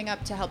event coming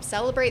up to help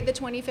celebrate the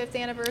 25th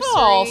anniversary?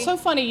 Oh, so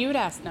funny you would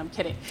ask. No, I'm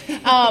kidding.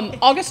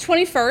 August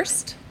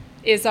 21st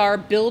is our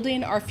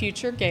Building Our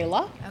Future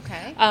Gala.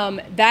 Okay.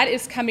 That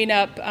is coming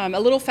up a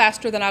little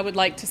faster than I would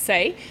like to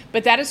say,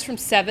 but that is from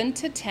 7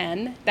 to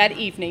 10 that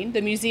evening.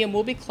 The museum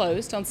will be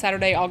closed on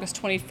Saturday, August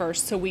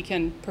 21st, so we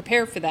can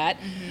prepare for that.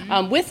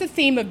 With the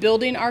theme of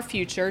Building Our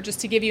Future,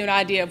 just to give you an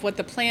idea of what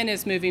the plan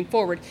is moving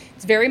forward,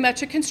 it's very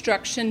much a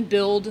construction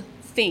build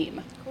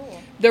theme. Cool.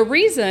 The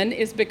reason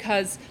is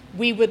because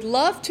we would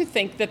love to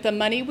think that the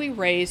money we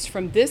raise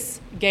from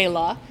this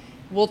gala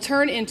will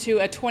turn into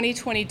a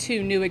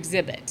 2022 new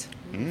exhibit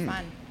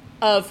Fun.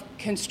 of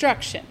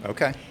construction.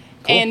 Okay.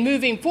 Cool. And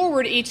moving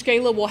forward, each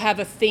gala will have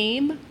a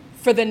theme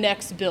for the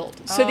next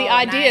build. So the Oh,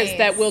 idea is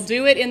that nice. we'll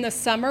do it in the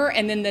summer,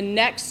 and then the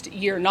next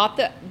year, not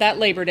that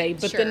Labor Day,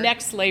 but Sure. the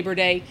next Labor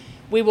Day,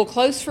 we will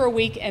close for a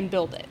week and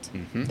build it.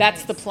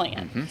 That's the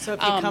plan. So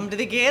if you come to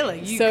the gala,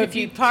 you So could if be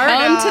you part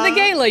come of to the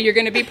gala, you're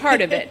going to be part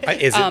of it.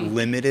 Is it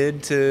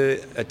limited to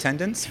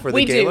attendance for the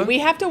We gala? do. We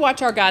have to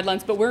watch our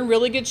guidelines, but we're in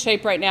really good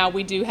shape right now.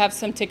 We do have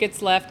some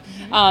tickets left.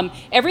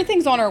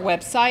 Everything's on our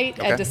website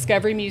at Okay.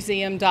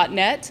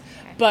 discoverymuseum.net.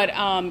 But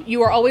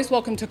you are always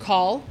welcome to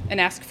call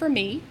and ask for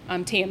me.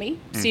 I'm Tammy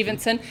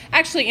Stevenson.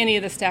 Actually, any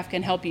of the staff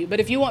can help you.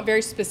 But if you want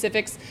very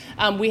specifics,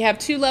 we have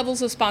 2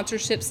 levels of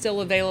sponsorship still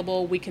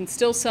available. We can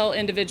still sell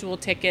individual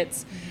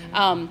tickets.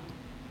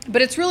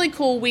 But it's really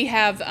cool. We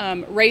have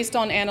Raised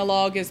on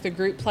Analog as the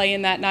group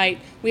playing that night.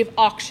 We have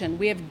auction,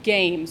 we have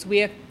games, we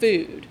have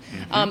food.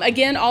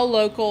 Again, all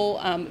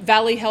local.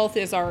 Valley Health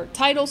is our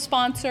title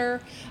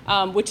sponsor,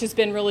 which has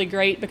been really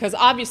great because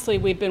obviously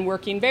we've been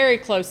working very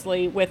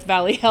closely with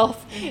Valley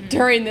Health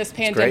during this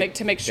pandemic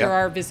to make sure Yeah.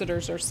 our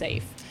visitors are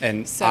safe.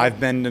 And So- I've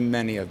been to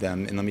many of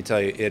them, and let me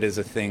tell you, it is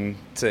a thing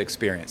to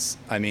experience.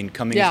 I mean,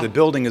 coming Yeah. to the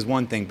building is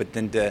one thing, but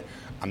then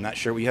I'm not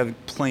sure we have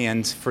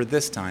plans for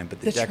this time,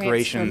 but the The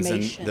decorations and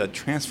transformation. the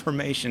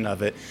transformation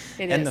of it,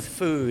 It and the is.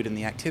 food and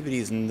the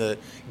activities and the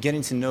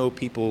getting to know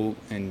people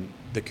and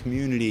the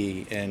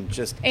community and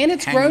just And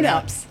it's hanging out.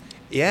 grown-ups.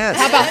 Yes.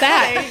 How about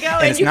that? There you go.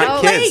 And And, it's you not can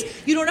play. kids.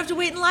 You don't have to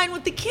wait in line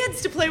with the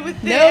kids to play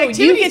with the No, you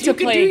activities. get to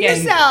can play do again.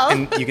 yourself.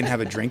 And you can have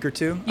a drink or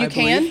two. You I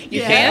can, believe. you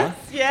Yes, can,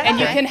 yeah. and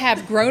you Okay. can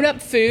have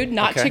grown-up food,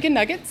 not Okay. chicken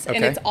nuggets, and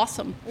Okay. it's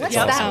awesome. What's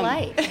That's that awesome.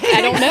 like?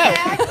 I don't know.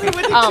 Exactly.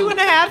 With a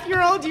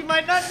 2.5-year-old, you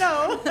might not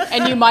know.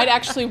 And you might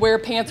actually wear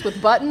pants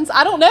with buttons.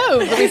 I don't know.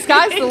 The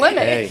sky's the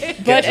limit. Hey,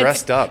 get it's-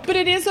 dressed up. But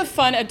it is a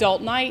fun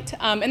adult night.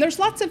 And there's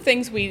lots of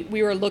things we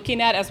were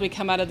looking at as we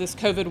come out of this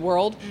COVID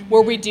world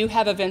where we do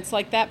have events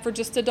like that for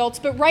just adults.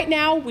 But right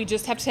now, we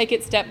just have to take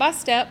it step by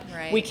step.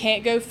 Right. We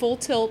can't go full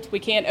tilt. We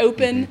can't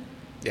open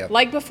Yep.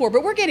 like before,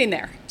 but we're getting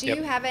there. Do Yep.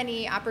 you have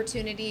any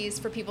opportunities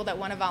for people that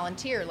want to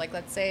volunteer? Like,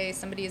 let's say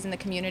somebody is in the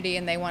community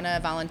and they want to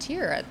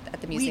volunteer at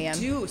the museum.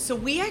 We do. So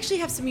we actually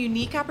have some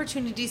unique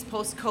opportunities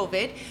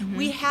post-COVID.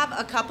 We have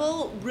a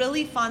couple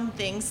really fun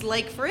things,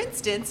 like for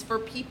instance, for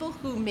people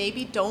who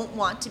maybe don't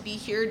want to be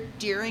here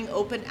during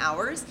open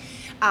hours.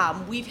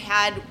 We've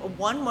had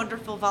one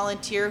wonderful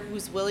volunteer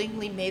who's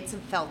willingly made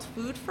some felt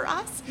food for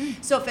us.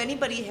 So if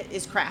anybody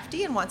is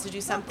crafty and wants to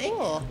do something,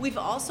 cool. we've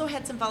also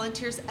had some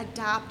volunteers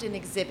adopt an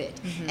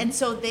exhibit. And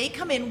so they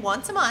come in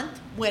once a month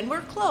when we're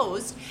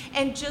closed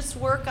and just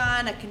work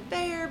on a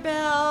conveyor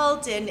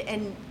belt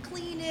and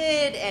clean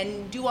it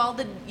and do all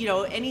the,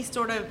 any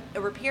sort of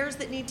repairs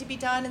that need to be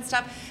done and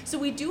stuff. So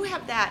we do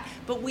have that,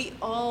 but we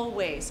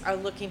always are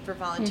looking for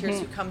volunteers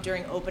who come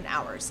during open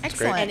hours.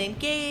 Excellent. And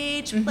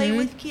engage, play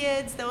with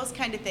kids, those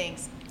kind of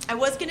things. I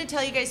was going to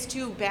tell you guys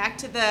too, back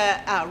to the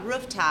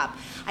rooftop.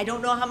 I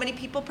don't know how many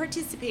people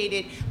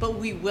participated, but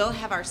we will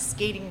have our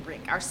skating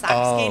rink, our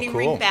soccer skating cool.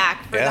 rink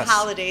back for Yes. the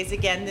holidays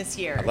again this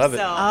year. I love it.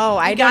 So Oh,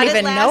 I we don't got it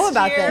even know last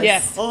about year. this.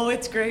 Yes. Oh,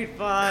 it's great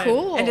fun.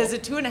 Cool. And as a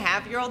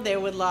 2.5-year-old, they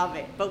would love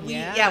it. But we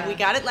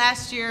got it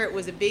last year. It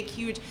was a big,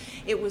 huge.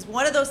 It was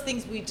one of those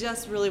things we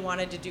just really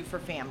wanted to do for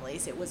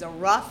families. It was a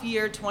rough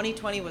year.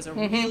 2020 was a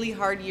really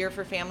hard year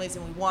for families,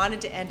 and we wanted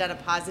to end on a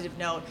positive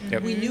note.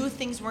 Yep. We knew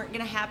things weren't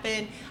going to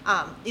happen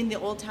in the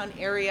Old Town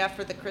area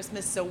for the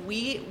Christmas, so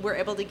we were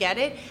able to get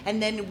it,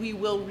 and then we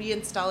will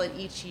reinstall it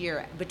each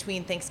year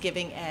between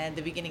Thanksgiving and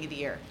the beginning of the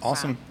year.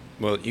 Awesome.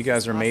 Well, you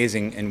guys are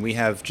amazing, and we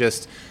have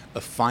just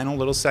a final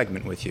little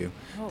segment with you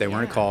that we're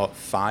going to call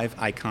 5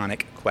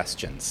 Iconic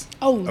Questions.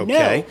 Oh, no.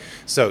 Okay?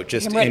 So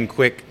just I'm ready. in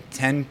quick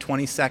 10,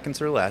 20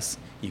 seconds or less,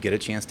 you get a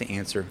chance to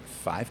answer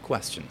 5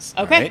 questions.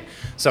 Okay. All right?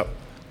 So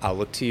I'll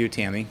look to you,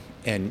 Tammy,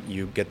 and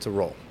you get to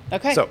roll.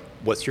 Okay. So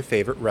what's your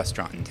favorite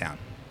restaurant in town?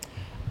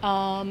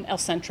 El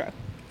Centro.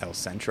 El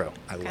Centro.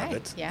 I love Okay.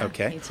 it. Yeah,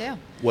 Okay. me too.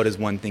 What is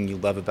one thing you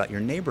love about your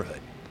neighborhood?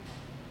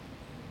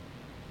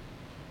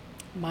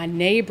 My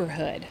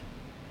neighborhood.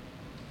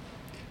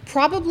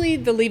 Probably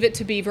the Leave It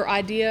to Beaver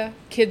idea.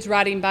 Kids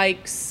riding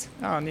bikes,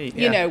 Oh, neat.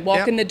 you know,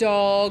 walking the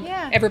dog.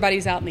 Yeah.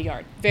 Everybody's out in the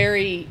yard.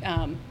 Very,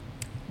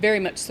 very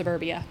much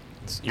suburbia.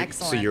 So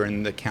Excellent. you're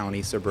in the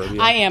county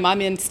suburbia? I am. I'm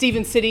in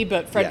Stephen City,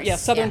 but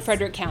Yes. southern Yes.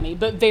 Frederick County.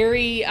 But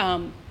very,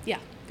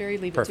 very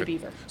Leave It to Perfect.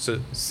 Beaver. So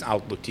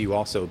I'll look to you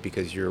also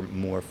because you're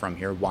more from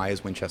here. Why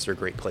is Winchester a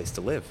great place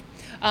to live?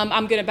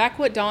 I'm going to back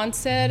what Dawn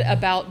said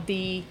about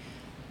the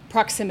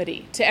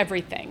proximity to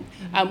everything.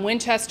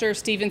 Winchester,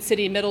 Stephen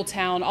City,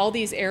 Middletown, all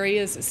these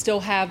areas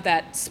still have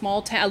that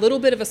small town, a little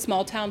bit of a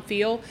small town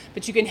feel,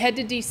 but you can head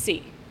to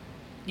DC.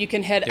 You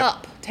can head Yep.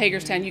 up to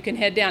Hagerstown, you can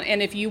head down.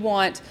 And if you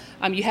want,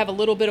 you have a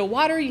little bit of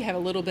water, you have a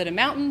little bit of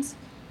mountains.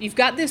 You've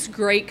got this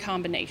great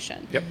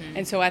combination. Yep.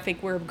 And so I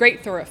think we're a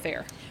great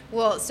thoroughfare.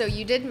 Well, so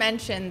you did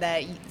mention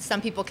that some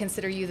people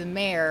consider you the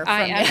mayor.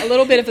 I am a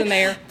little bit of the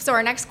mayor. So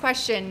our next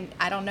question,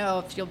 I don't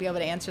know if you'll be able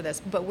to answer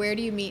this, but where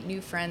do you meet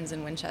new friends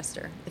in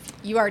Winchester? If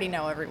you already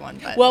know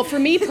everyone, but Well, for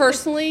me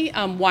personally,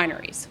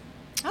 wineries.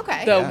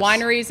 okay. The Yes.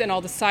 wineries and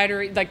all the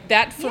cider, like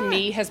that for Yeah.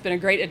 me has been a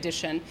great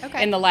addition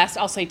Okay. in the last,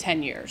 I'll say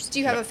 10 years. Do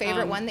you have a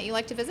favorite one that you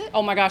like to visit?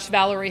 Oh my gosh,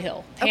 Valerie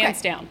Hill, hands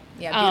Okay. down.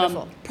 Yeah,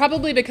 beautiful.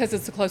 Probably because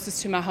it's the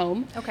closest to my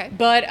home. Okay.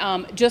 But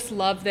just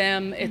love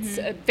them. It's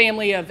a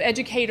family of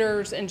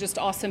educators and just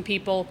awesome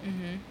people.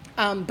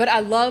 But I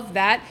love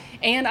that,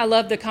 and I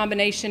love the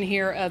combination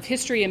here of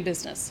history and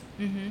business.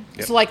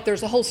 Yep. So like,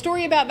 there's a whole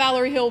story about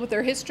Valerie Hill with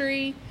their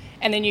history,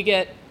 and then you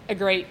get a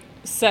great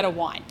set of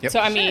wine. Yep. So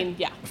I mean,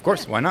 yeah. Of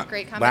course, why not?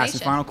 Great Last and combination.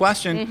 final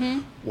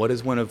question. What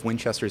is one of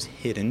Winchester's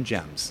hidden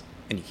gems?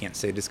 And you can't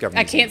say Discovery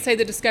I Museum. can't say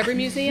the Discovery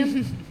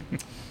Museum.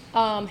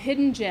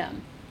 Hidden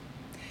gem.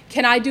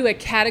 Can I do a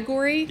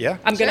category? Yeah.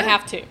 I'm going to Sure.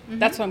 have to.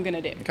 That's what I'm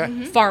going to do.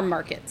 Okay. Farm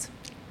markets.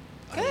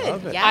 Good.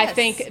 love it. Yes. I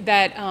think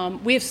that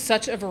we have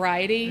such a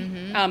variety.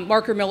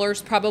 Marker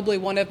Miller's probably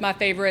one of my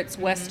favorites,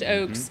 West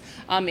Oaks,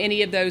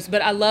 any of those.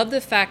 But I love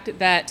the fact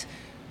that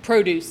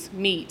produce,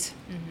 meat,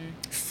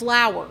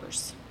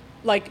 flowers,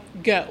 like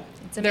go.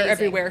 It's They're amazing.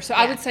 everywhere. So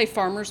I Yeah. would say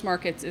farmers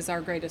markets is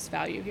our greatest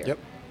value here. Yep.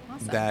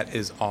 Awesome. That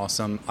is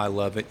awesome. I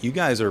love it. You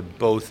guys are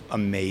both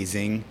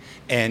amazing,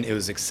 and it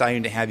was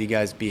exciting to have you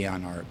guys be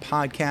on our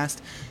podcast.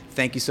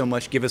 Thank you so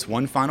much. Give us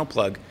one final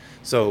plug.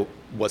 So,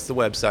 what's the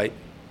website?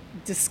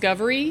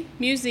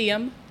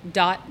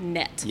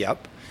 DiscoveryMuseum.net.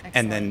 Yep.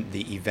 And then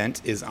the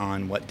event is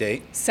on what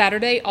date?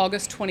 Saturday,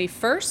 August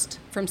 21st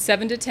from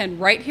 7 to 10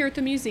 right here at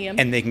the museum.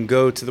 And they can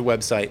go to the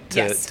website to,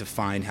 Yes. to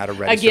find how to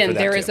register for Again, that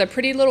there too. is a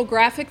pretty little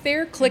graphic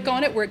there. Click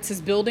on it where it says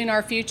Building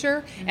Our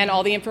Future, and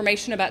all the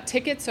information about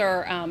tickets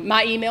are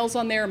my emails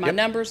on there, my Yep.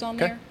 numbers on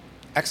Okay. there.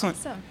 Excellent.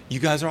 Awesome. You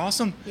guys are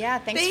awesome. Yeah,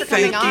 thanks Thank for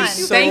coming you. on. Thank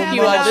you so Thank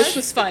you all. much. This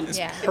was fun.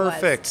 Yeah, it was.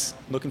 Perfect.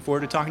 Looking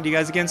forward to talking to you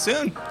guys again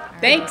soon.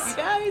 Thanks. You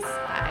guys.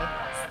 Bye.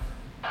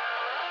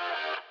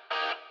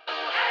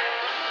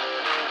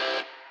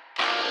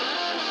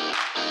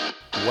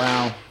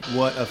 Wow,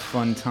 what a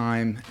fun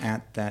time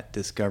at that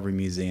Discovery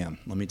Museum.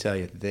 Let me tell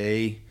you,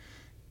 they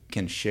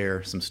can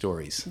share some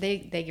stories.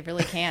 They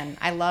really can.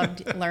 I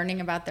loved learning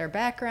about their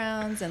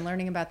backgrounds and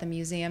learning about the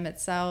museum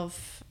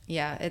itself.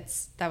 Yeah,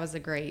 that was a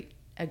great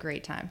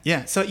time.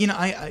 Yeah, so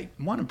I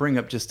want to bring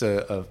up just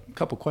a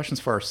couple questions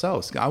for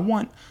ourselves. I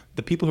want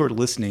the people who are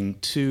listening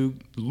to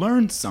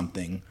learn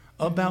something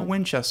about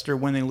Winchester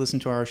when they listen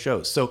to our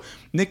shows. So,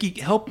 Nikki,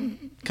 help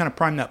kind of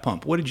prime that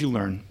pump. What did you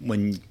learn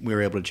when we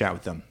were able to chat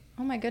with them?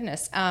 Oh my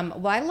goodness.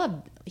 Well, I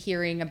love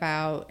hearing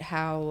about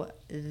how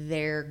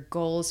their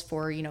goals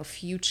for,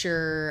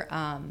 future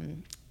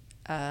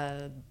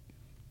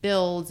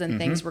builds and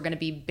things were going to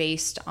be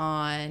based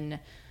on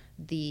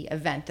the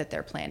event that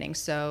they're planning.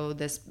 So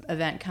this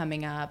event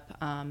coming up,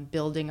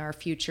 Building Our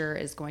Future,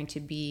 is going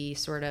to be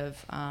sort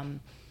of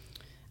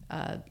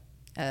a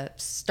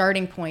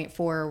starting point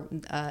for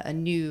a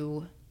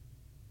new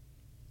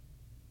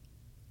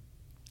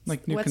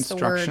like new what's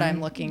construction. the word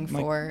I'm looking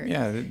for?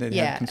 Yeah, they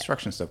have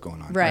construction stuff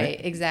going on. Right,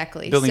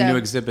 exactly. Building new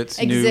exhibits.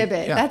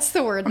 Exhibit. Yeah. That's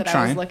the word that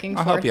I was looking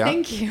I'll for. help you out.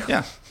 Thank you.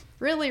 Yeah.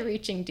 Really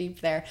reaching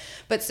deep there.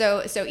 But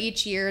so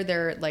each year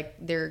they're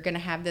going to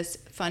have this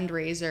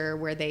fundraiser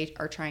where they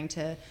are trying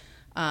to,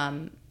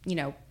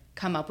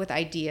 come up with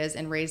ideas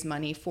and raise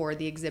money for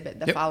the exhibit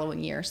the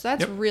following year. So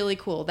that's really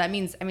cool. That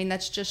means,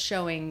 that's just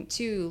showing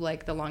too,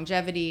 like the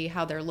longevity,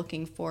 how they're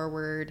looking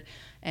forward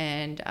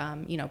and,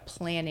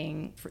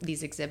 planning for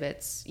these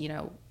exhibits,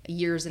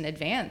 years in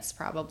advance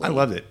probably. I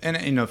love it.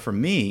 And, for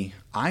me,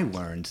 I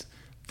learned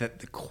that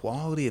the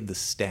quality of the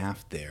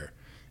staff there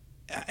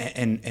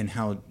and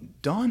how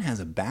Dawn has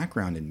a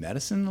background in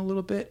medicine a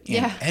little bit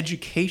and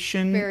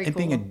education and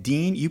being a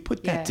dean, you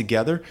put that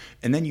together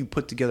and then you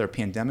put together a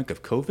pandemic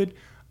of COVID.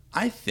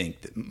 I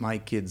think that my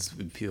kids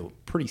would feel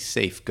pretty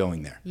safe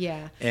going there.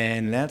 Yeah.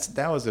 And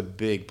that was a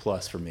big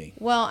plus for me.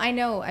 Well, I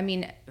know,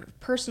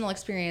 personal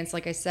experience,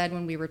 like I said,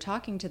 when we were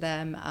talking to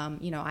them,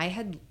 I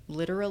had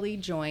literally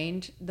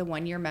joined the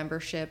 1-year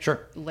membership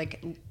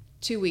like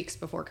 2 weeks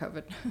before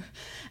COVID.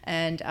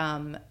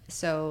 And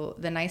so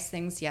the nice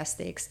things, yes,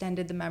 they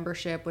extended the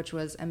membership, which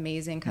was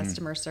amazing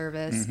customer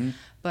service. Mm-hmm.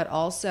 But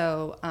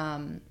also,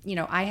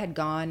 I had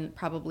gone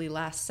probably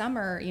last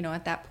summer,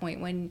 at that point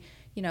when,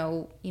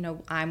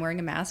 I'm wearing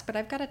a mask, but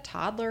I've got a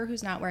toddler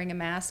who's not wearing a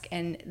mask.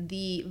 And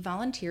the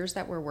volunteers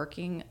that were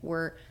working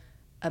were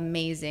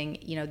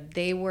amazing.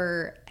 They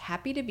were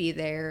happy to be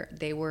there.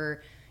 They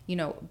were,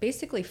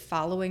 basically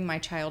following my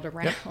child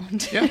around,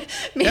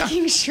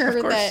 making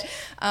sure that,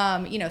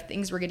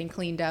 things were getting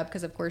cleaned up.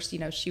 Because of course,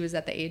 she was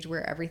at the age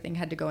where everything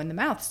had to go in the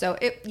mouth. So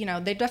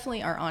they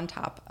definitely are on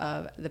top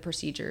of the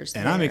procedures.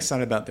 And I'm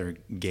excited about their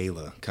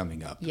gala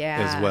coming up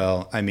as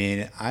well.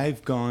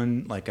 I've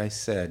gone, like I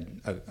said,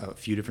 a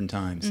few different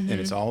times, and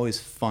it's always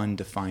fun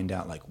to find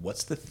out, like,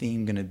 what's the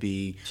theme going to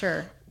be?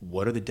 Sure.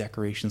 What are the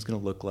decorations going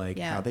to look like?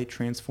 How they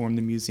transform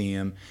the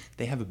museum.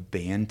 They have a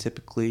band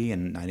typically,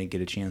 and I didn't get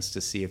a chance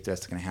to see if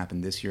that's going to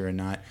happen this year or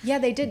not. Yeah,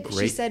 they did. Great.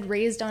 She said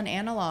Raised on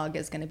Analog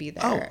is going to be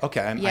there. Oh,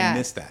 okay. I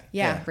missed that.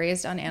 Yeah,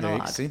 Raised on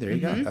Analog. There you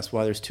go. That's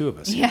why there's two of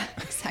us. Yeah,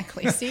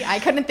 exactly. See, I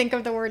couldn't think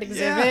of the word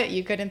exhibit.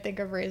 You couldn't think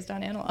of Raised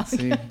on Analog.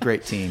 See,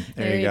 great team.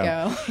 There you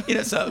go.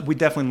 So we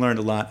definitely learned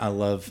a lot. I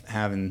love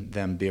having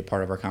them be a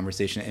part of our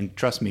conversation. And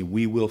trust me,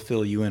 we will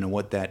fill you in on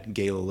what that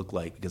gala looked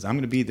like, because I'm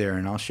going to be there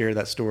and I'll share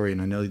that story.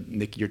 And I know,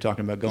 Nikki, you're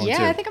talking about going too.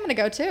 Yeah, I think I'm going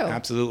to go too.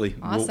 Absolutely.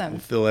 Awesome. We'll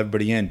fill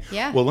everybody in.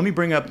 Yeah. Well, let me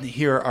bring up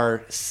here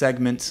our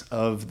segment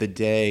of the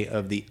day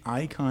of the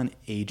Icon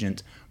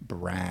Agent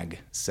Brag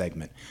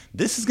segment.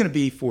 This is going to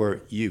be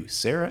for you,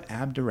 Sarah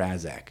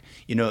Abdurazak.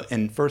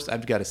 And first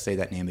I've got to say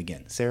that name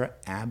again, Sarah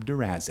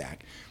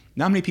Abdurazak.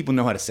 Not many people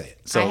know how to say it,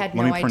 so let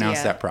me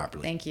pronounce that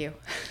properly. Thank you.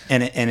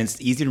 And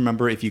it's easy to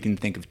remember if you can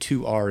think of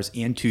 2 R's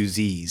and 2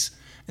 Z's,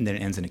 and then it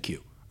ends in a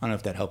Q. I don't know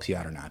if that helps you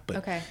out or not,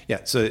 but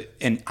yeah. So,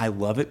 and I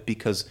love it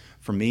because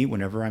for me,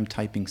 whenever I'm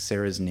typing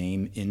Sarah's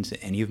name into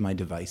any of my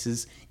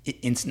devices, it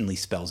instantly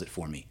spells it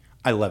for me.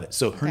 I love it.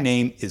 So her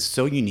name is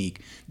so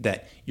unique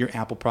that your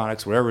Apple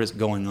products, whatever is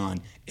going on,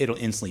 it'll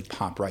instantly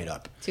pop right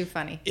up. Too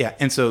funny. Yeah.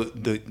 And so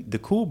the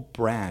cool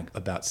brag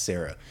about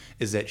Sarah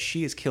is that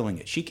she is killing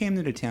it. She came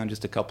into town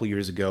just a couple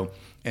years ago,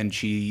 and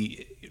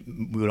she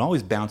would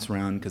always bounce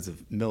around because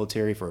of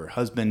military for her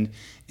husband.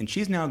 And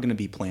she's now going to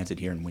be planted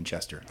here in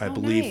Winchester. I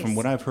believe from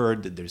what I've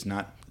heard that there's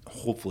not,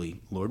 hopefully,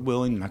 Lord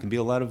willing, not going to be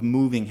a lot of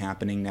moving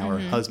happening. Now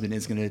her husband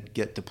is going to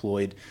get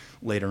deployed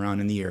later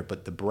on in the year.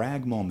 But the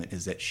brag moment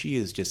is that she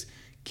is just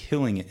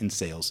killing it in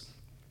sales.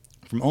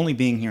 From only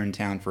being here in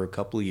town for a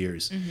couple of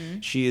years,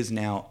 she is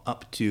now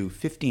up to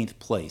 15th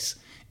place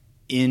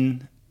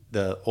in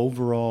the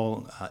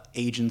overall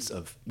agents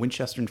of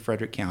Winchester and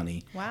Frederick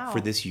County for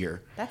this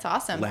year. That's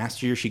awesome.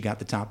 Last year, she got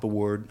the top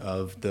award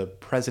of the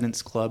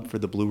President's Club for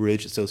the Blue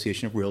Ridge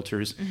Association of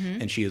Realtors,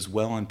 and she is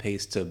well on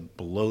pace to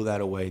blow that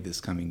away this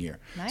coming year.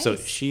 Nice. So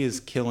she is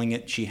killing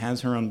it. She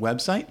has her own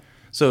website.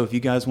 So if you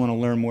guys want to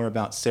learn more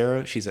about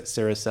Sarah, she's at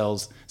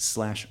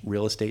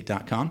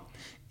sarahsells.realestate.com,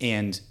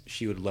 and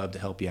she would love to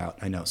help you out,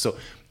 I know. So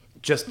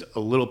just a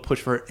little push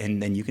for it, and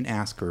then you can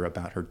ask her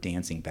about her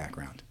dancing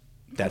background.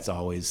 That's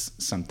always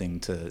something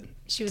to...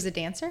 She was a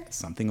dancer?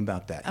 Something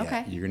about that.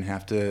 Okay. Yeah. You're going to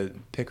have to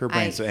pick her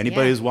brain. So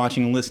anybody who's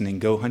watching and listening,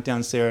 go hunt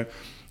down Sarah,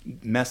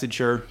 message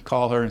her,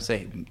 call her, and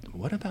say,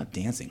 what about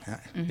dancing?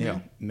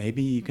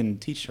 Maybe you can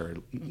teach her.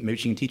 Maybe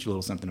she can teach you a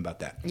little something about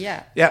that.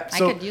 Yeah. Yeah.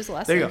 So I could use a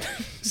lesson. There you go.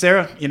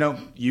 Sarah,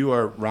 you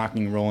are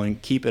rocking and rolling.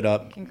 Keep it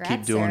up. Congrats,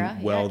 keep doing Sarah.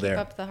 well there.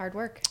 Keep up the hard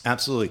work.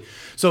 Absolutely.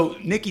 So,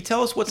 Nikki,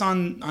 tell us what's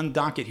on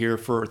docket here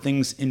for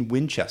things in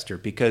Winchester,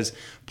 because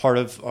part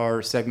of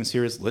our segments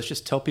here is let's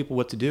just tell people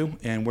what to do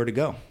and where to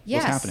go.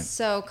 Yes. What's happening?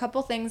 So a couple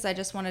things I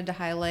just wanted to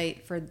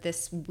highlight for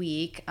this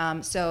week.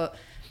 Are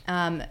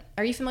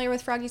you familiar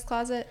with Froggy's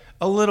Closet?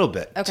 A little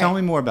bit. Okay. Tell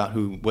me more about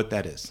what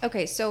that is.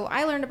 Okay, so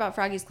I learned about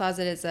Froggy's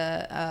Closet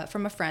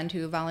from a friend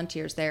who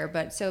volunteers there.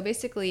 But so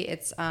basically,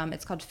 it's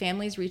called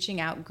Families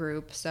Reaching Out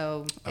Group.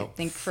 So I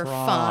think for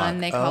fun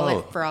they call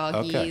it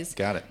Froggy's. Okay,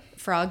 got it.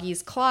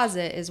 Froggy's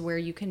Closet is where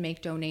you can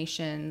make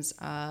donations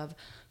of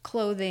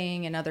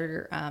clothing and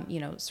other,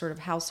 sort of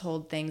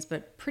household things,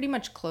 but pretty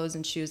much clothes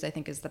and shoes, I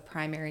think, is the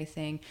primary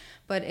thing.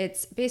 But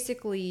it's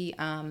basically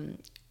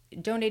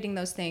donating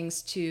those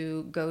things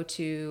to go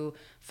to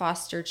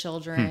foster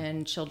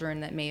children,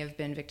 children that may have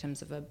been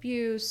victims of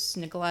abuse,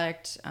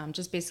 neglect,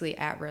 just basically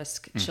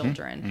at-risk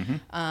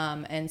children.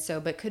 And so,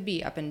 but could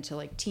be up into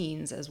like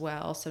teens as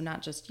well. So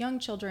not just young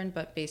children,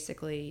 but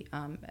basically,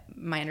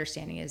 my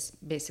understanding is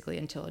basically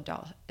until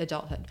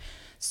adulthood.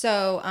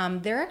 So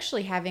they're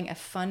actually having a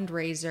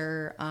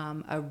fundraiser,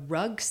 a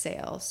rug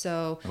sale.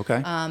 So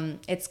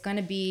it's going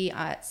to be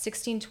at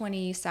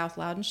 1620 South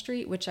Loudon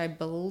Street, which I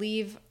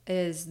believe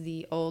is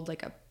the old,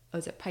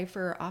 was it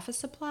Piper Office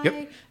Supply?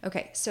 Yep.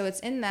 Okay, so it's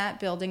in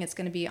that building. It's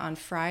going to be on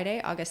Friday,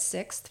 August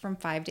 6th from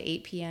 5 to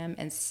 8 p.m.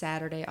 and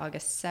Saturday,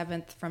 August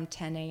 7th from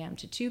 10 a.m.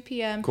 to 2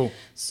 p.m. Cool.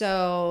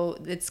 So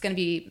it's going to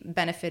be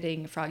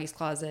benefiting Froggy's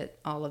Closet,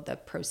 all of the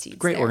proceeds.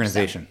 Great there.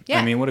 organization. So, yeah.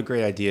 I mean, what a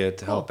great idea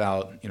to help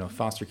out,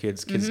 foster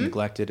kids,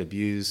 neglected,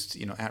 abused,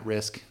 at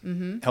risk,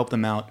 help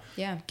them out,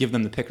 give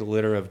them the pick of the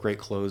litter of great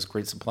clothes,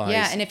 great supplies.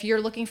 Yeah, and if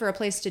you're looking for a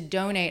place to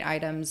donate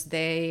items,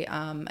 they,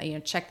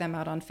 check them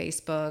out on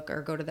Facebook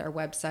or go to their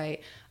website.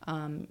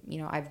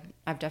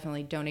 I've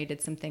definitely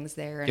donated some things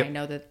there, and I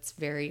know that it's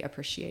very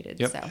appreciated.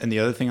 Yep. So. And the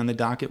other thing on the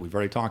docket, we've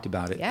already talked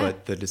about it,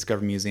 but the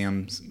Discovery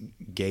Museum's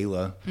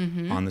gala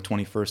on the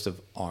 21st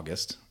of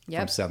August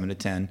from 7 to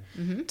 10.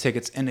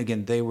 Tickets, and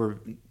again, they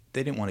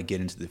didn't want to get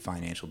into the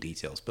financial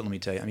details, but let me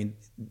tell you, I mean,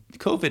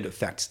 COVID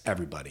affects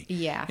everybody.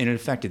 Yeah. And it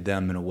affected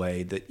them in a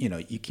way that,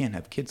 you can't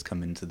have kids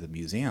come into the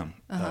museum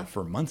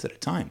for months at a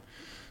time.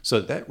 So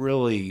that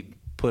really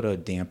put a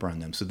damper on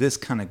them. So this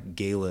kind of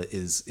gala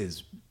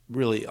is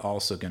really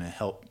also going to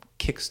help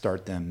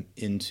kickstart them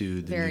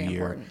into the new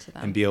year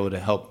and be able to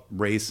help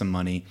raise some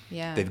money.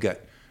 Yeah. They've got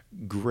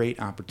great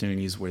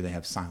opportunities where they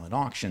have silent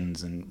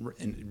auctions and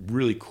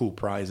really cool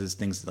prizes,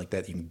 things like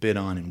that you can bid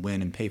on and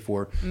win and pay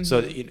for.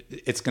 So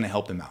it's going to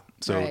help them out.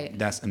 So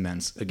that's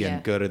immense.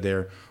 Again, go to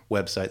their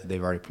website that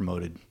they've already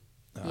promoted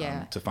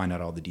to find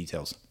out all the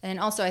details. And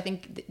also, I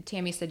think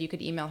Tammy said you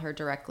could email her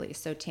directly.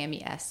 So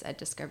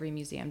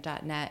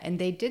tammys@discoverymuseum.net. And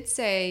they did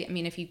say, I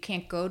mean, if you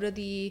can't go to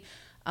the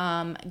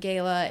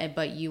gala,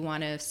 but you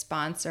want to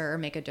sponsor or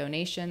make a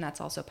donation, that's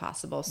also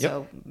possible.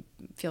 So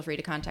feel free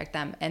to contact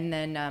them. And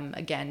then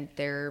again,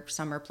 their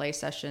summer play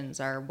sessions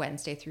are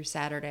Wednesday through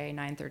Saturday,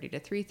 9:30 to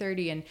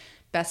 3:30, and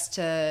best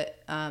to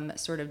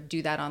sort of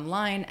do that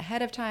online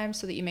ahead of time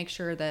so that you make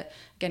sure that,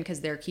 again, because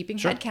they're keeping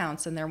head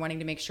counts and they're wanting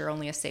to make sure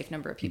only a safe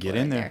number of people get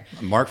in there.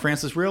 Mark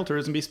Francis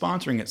Realtors and be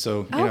sponsoring it.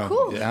 So,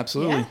 cool.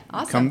 Absolutely. Yeah,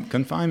 awesome.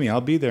 Come find me. I'll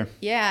be there.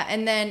 Yeah.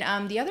 And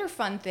then the other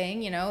fun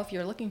thing, if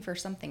you're looking for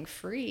something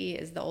free,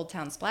 is the Old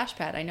Town Splash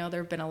Pad. I know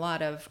there have been a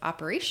lot of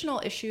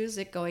operational issues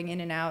at going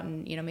in and out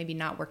and, maybe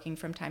not working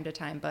from time to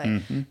time, but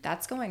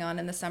that's going on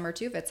in the summer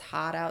too. If it's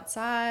hot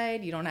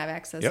outside, you don't have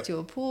access to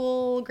a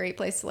pool, great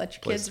place to let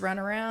your kids run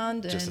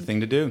around. Just a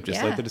thing to do,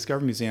 just like the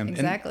Discovery Museum.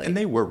 Exactly. And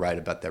they were right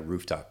about that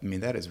rooftop. I mean,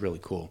 that is really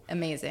cool.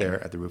 Amazing.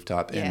 There at the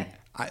rooftop. And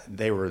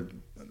they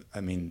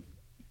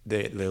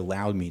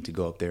allowed me to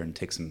go up there and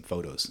take some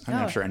photos. I'm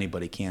not sure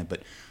anybody can,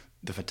 but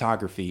the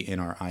photography in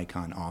our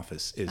Icon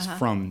office is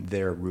from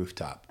their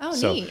rooftop. Oh,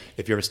 so neat.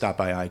 if you ever stop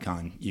by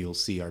Icon, you'll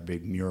see our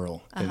big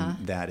mural,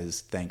 and that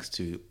is thanks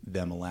to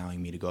them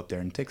allowing me to go up there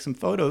and take some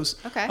photos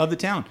of the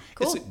town.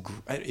 Cool.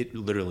 It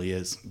literally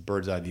is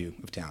bird's eye view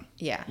of town.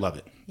 Yeah. Love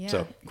it. Yeah.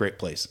 So great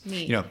place.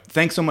 Neat.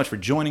 Thanks so much for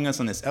joining us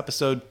on this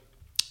episode.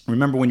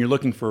 Remember, when you're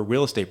looking for a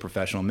real estate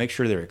professional, make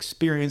sure they're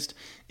experienced,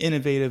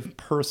 innovative,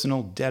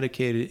 personal,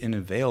 dedicated, and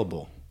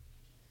available.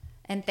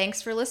 And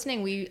thanks for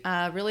listening. We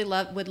really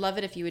would love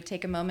it if you would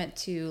take a moment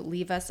to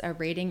leave us a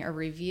rating or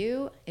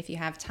review. If you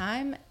have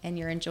time and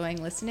you're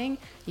enjoying listening,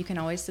 you can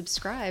always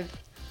subscribe.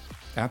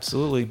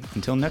 Absolutely.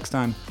 Until next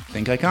time,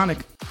 think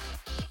iconic.